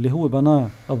الظاهري اللي هو بناه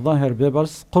الظاهر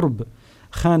بيبرس قرب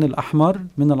خان الأحمر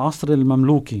من العصر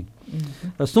المملوكي.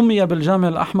 سمي بالجامع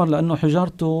الأحمر لأنه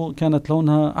حجارته كانت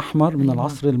لونها أحمر من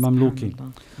العصر المملوكي.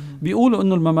 بيقولوا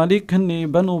أنه المماليك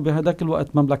هن بنوا بهداك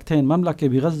الوقت مملكتين، مملكة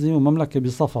بغزة ومملكة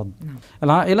بصفد.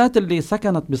 العائلات اللي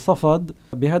سكنت بصفد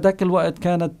بهداك الوقت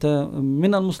كانت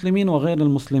من المسلمين وغير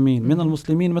المسلمين. من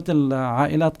المسلمين مثل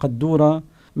عائلات قدورة،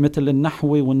 مثل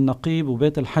النحوي والنقيب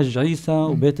وبيت الحج عيسى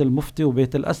وبيت المفتي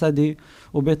وبيت الأسدي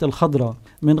وبيت الخضرة.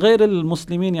 من غير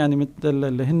المسلمين يعني مثل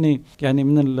اللي هن يعني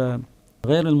من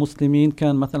غير المسلمين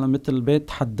كان مثلا مثل بيت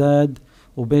حداد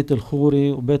وبيت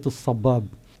الخوري وبيت الصباب.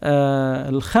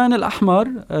 الخان الأحمر،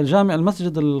 جامع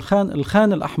المسجد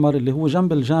الخان الأحمر اللي هو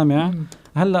جنب الجامع،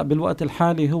 هلأ بالوقت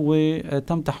الحالي هو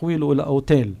تم تحويله إلى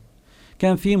أوتيل.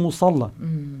 كان في مصلى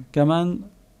كمان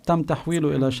تم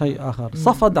تحويله إلى شيء آخر.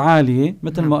 صفد عالية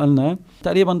مثل ما قلنا،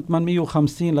 تقريبا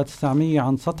 850 ل 900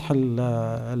 عن سطح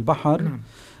البحر.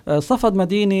 صفد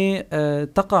مدينة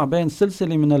تقع بين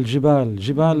سلسلة من الجبال،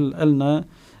 جبال قلنا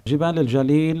جبال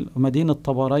الجليل ومدينة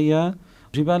طبرية،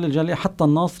 جبال الجليل حتى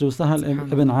الناصري وسهل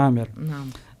ابن عامر.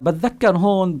 بتذكر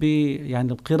هون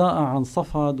يعني القراءة عن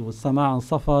صفد والسماع عن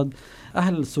صفد،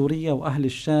 أهل سوريا وأهل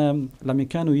الشام لما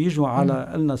كانوا يجوا على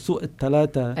قلنا سوق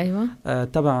الثلاثة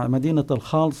تبع مدينة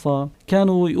الخالصة،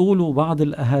 كانوا يقولوا بعض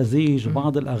الأهازيج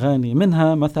وبعض الأغاني.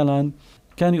 منها مثلا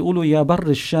كانوا يقولوا: يا بر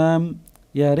الشام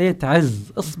يا ريت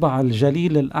عز، اصبع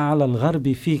الجليل الأعلى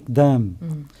الغربي فيك دام،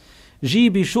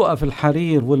 جيبي شقف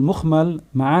الحرير والمخمل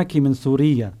معاكي من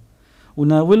سوريا،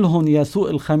 وناولهن يا سوق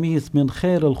الخميس من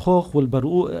خير الخوخ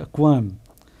والبرقوق أكوام،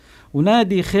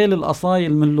 ونادي خيل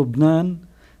الأصايل من لبنان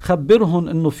خبرهن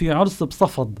انه في عرس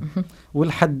بصفد،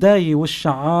 والحداية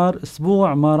والشعار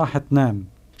اسبوع ما راح تنام،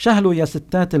 شهلوا يا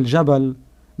ستات الجبل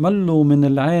ملوا من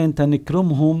العين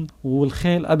تنكرمهم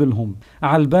والخيل قبلهم،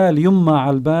 عالبال يما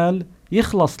عالبال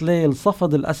يخلص ليل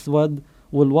صفد الأسود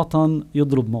والوطن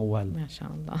يضرب موال. ما شاء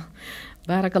الله،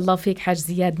 بارك الله فيك حاج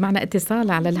زياد. معنا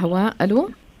اتصال على الهواء. ألو،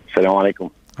 السلام عليكم.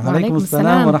 وعليكم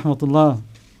السلام ورحمة الله.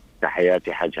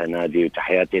 تحياتي حاج هنادي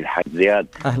وتحياتي الحاج زياد.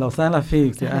 أهلا وسهلا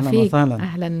فيك. أهلا وسهلا.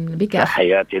 أهلا بك.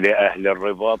 تحياتي لأهل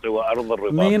الرباط وأرض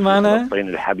الرباط. مين معنا؟ فلسطين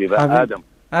الحبيبة.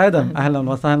 آدم أهلا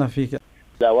وسهلا فيك.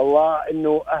 لا والله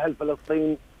إنه أهل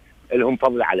فلسطين لهم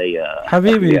فضل علي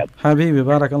حبيبي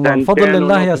بارك الله. الفضل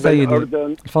لله يا سيدي.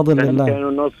 الفضل لله.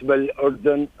 2.5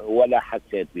 بالأردن ولا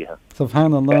حسيت بها.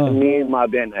 سبحان الله. كأني ما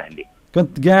بين أهلي.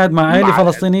 كنت قاعد مع عائلة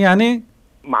فلسطينية يعني؟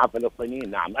 مع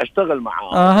فلسطينيين نعم. أشتغل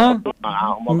معهم.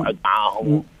 معهم أقعد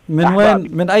معهم. من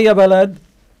وين؟ من أي بلد؟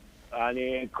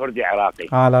 يعني كردي عراقي.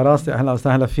 على راسي. أهلا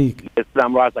وسهلا فيك.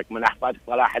 اسلام راسك. من أحفاد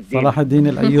صلاح الدين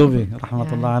الأيوبي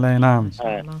رحمة الله عليه. نعم.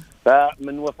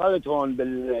 فمن وصلت هون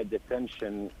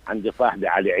بالديتنشن عندي صاحبي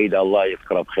علي عيد الله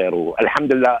يذكره بخير،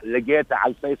 والحمد لله لقيته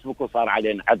على الفيسبوك وصار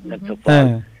علينا عندنا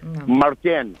اتصال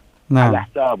مرتين. نعم. على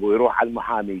حسابه يروح على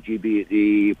المحامي يجيب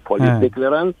لي بوليس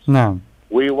كليرنس. نعم.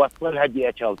 ويوصلها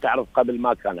DHL. تعرف قبل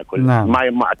ما كان كل ما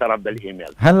معترف بالايميل.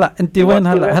 هلا انت وين؟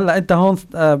 هلا انت هون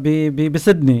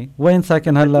بسدني. وين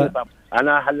ساكن هلا؟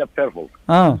 انا هلا بفيرفولد.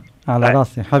 على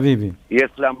راسي حبيبي.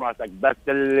 يسلم راسك. بس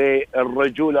اللي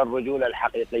الرجولة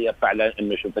الحقيقية فعلا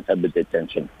انه شفتها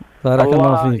بالديتنشن. بارك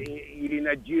الله فيك.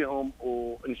 ينجيهم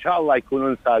وان شاء الله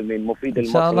يكونون سالمين. مفيد المصري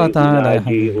ان شاء الله تعالى يا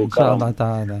حبيبي. ان شاء الله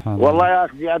تعالى. والله يا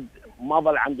اخي زياد ما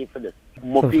ظل عندي فلس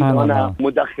مفيد وانا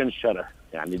مدخن شره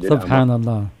يعني. سبحان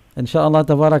الله. ان شاء الله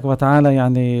تبارك وتعالى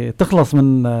يعني تخلص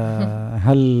من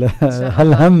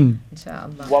هالهم ان شاء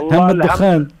الله. والله هم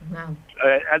الدخان. نعم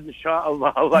ان شاء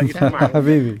الله. الله يسمع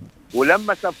حبيبي.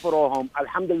 ولما سفروهم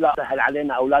الحمد لله سهل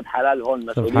علينا اولاد حلال هون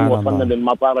مسؤولين. وصلنا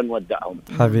للمطار نودعهم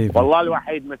حبيبي. والله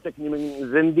الوحيد مسكني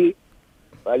من زندي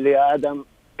قال لي يا ادم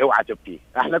اوعى تبكي.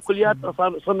 احنا كلياتنا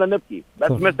صرنا نبكي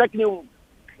بس مسكني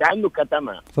كأنه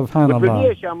كتمها. سبحان الله.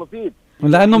 ليش يا مفيد؟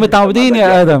 لانه متعودين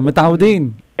يا ادم.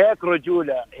 متعودين.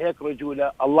 هيك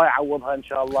رجولة الله يعوضها ان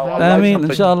شاء الله. امين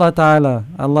ان شاء الله تعالى.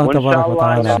 الله تبارك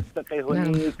وتعالى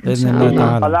باذن الله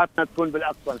تعالى. صلاتنا تكون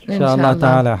بالاقصى ان شاء الله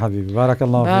تعالى يا حبيبي. بارك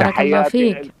الله فيك. بارك الله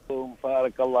فيك.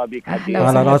 بارك الله بك حبيبي.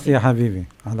 على راسي يا حبيبي.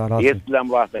 على راسي.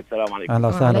 يسلم راسك. السلام عليكم. اهلا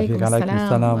وسهلا فيك. عليكم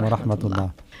السلام ورحمة الله.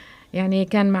 يعني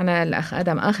كان معنا الأخ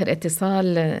آدم آخر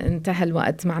اتصال. انتهى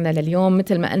الوقت معنا لليوم.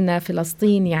 مثل ما قلنا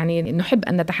فلسطين يعني نحب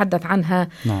أن نتحدث عنها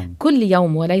كل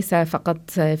يوم وليس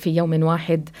فقط في يوم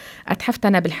واحد.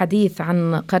 أتحفتنا بالحديث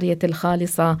عن قرية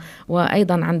الخالصة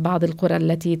وأيضا عن بعض القرى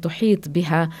التي تحيط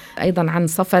بها، أيضا عن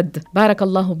صفد. بارك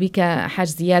الله بك حاج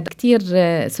زياد. كتير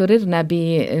سررنا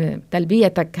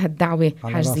بتلبيتك هالدعوة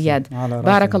حاج زياد.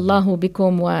 بارك الله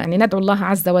بكم. ويعني ندعو الله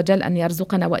عز وجل أن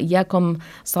يرزقنا وإياكم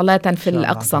صلاة في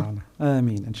الأقصى.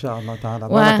 آمين إن شاء الله تعالى.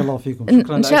 بارك الله فيكم.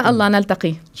 شكرا إن شاء الله نلتقي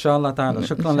إن شاء الله تعالى.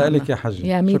 شكرا لك يا حج.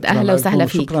 يا ميت أهلا وسهلا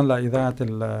فيك. شكرا لإذاعة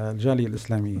الجالية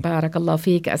الإسلامية. بارك الله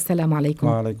فيك. السلام عليكم.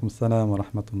 وعليكم السلام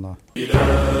ورحمة الله.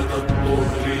 بلاد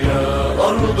الطهر يا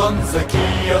أرضا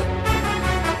زكية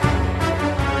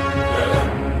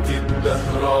أنت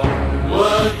الدهر.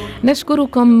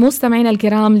 نشكركم مستمعينا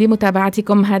الكرام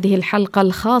لمتابعتكم هذه الحلقة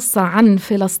الخاصة عن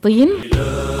فلسطين.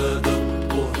 بلاد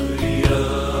الطهر يا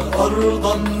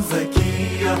أرضا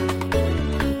زكية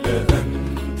أنت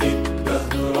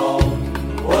الدهر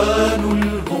عنوان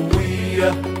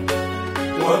الهوية.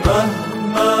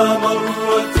 ومهما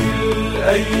مرت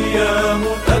الأيام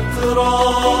تترى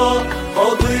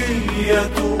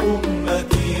قضية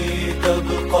أمتي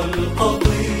تبقى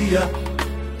القضية.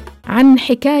 عن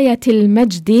حكاية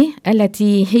المجد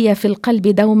التي هي في القلب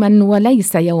دوما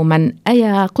وليس يوما.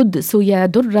 أيا قدس يا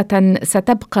درة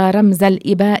ستبقى رمز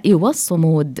الإباء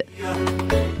والصمود.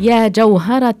 يا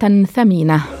جوهرة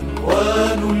ثمينة.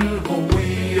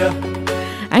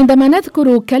 عندما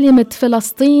نذكر كلمة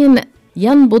فلسطين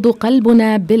ينبض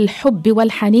قلبنا بالحب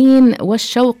والحنين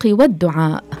والشوق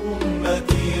والدعاء.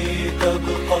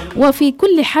 وفي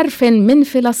كل حرف من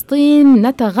فلسطين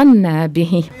نتغنى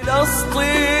به.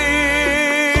 فلسطين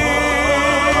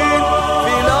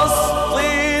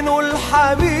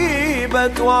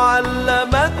الحبيبة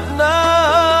علمتنا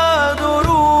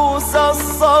دروس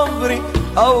الصبر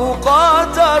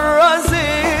أوقات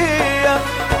الرزية.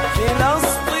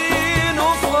 فلسطين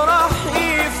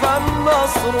افرحي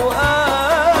فالنصر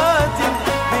آت.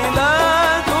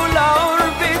 بلاد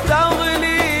العرب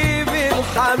تغلي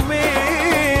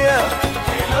بالحمية.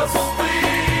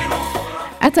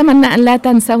 أتمنى أن لا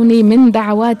تنسوني من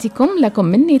دعواتكم. لكم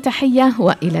مني تحية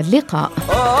وإلى اللقاء.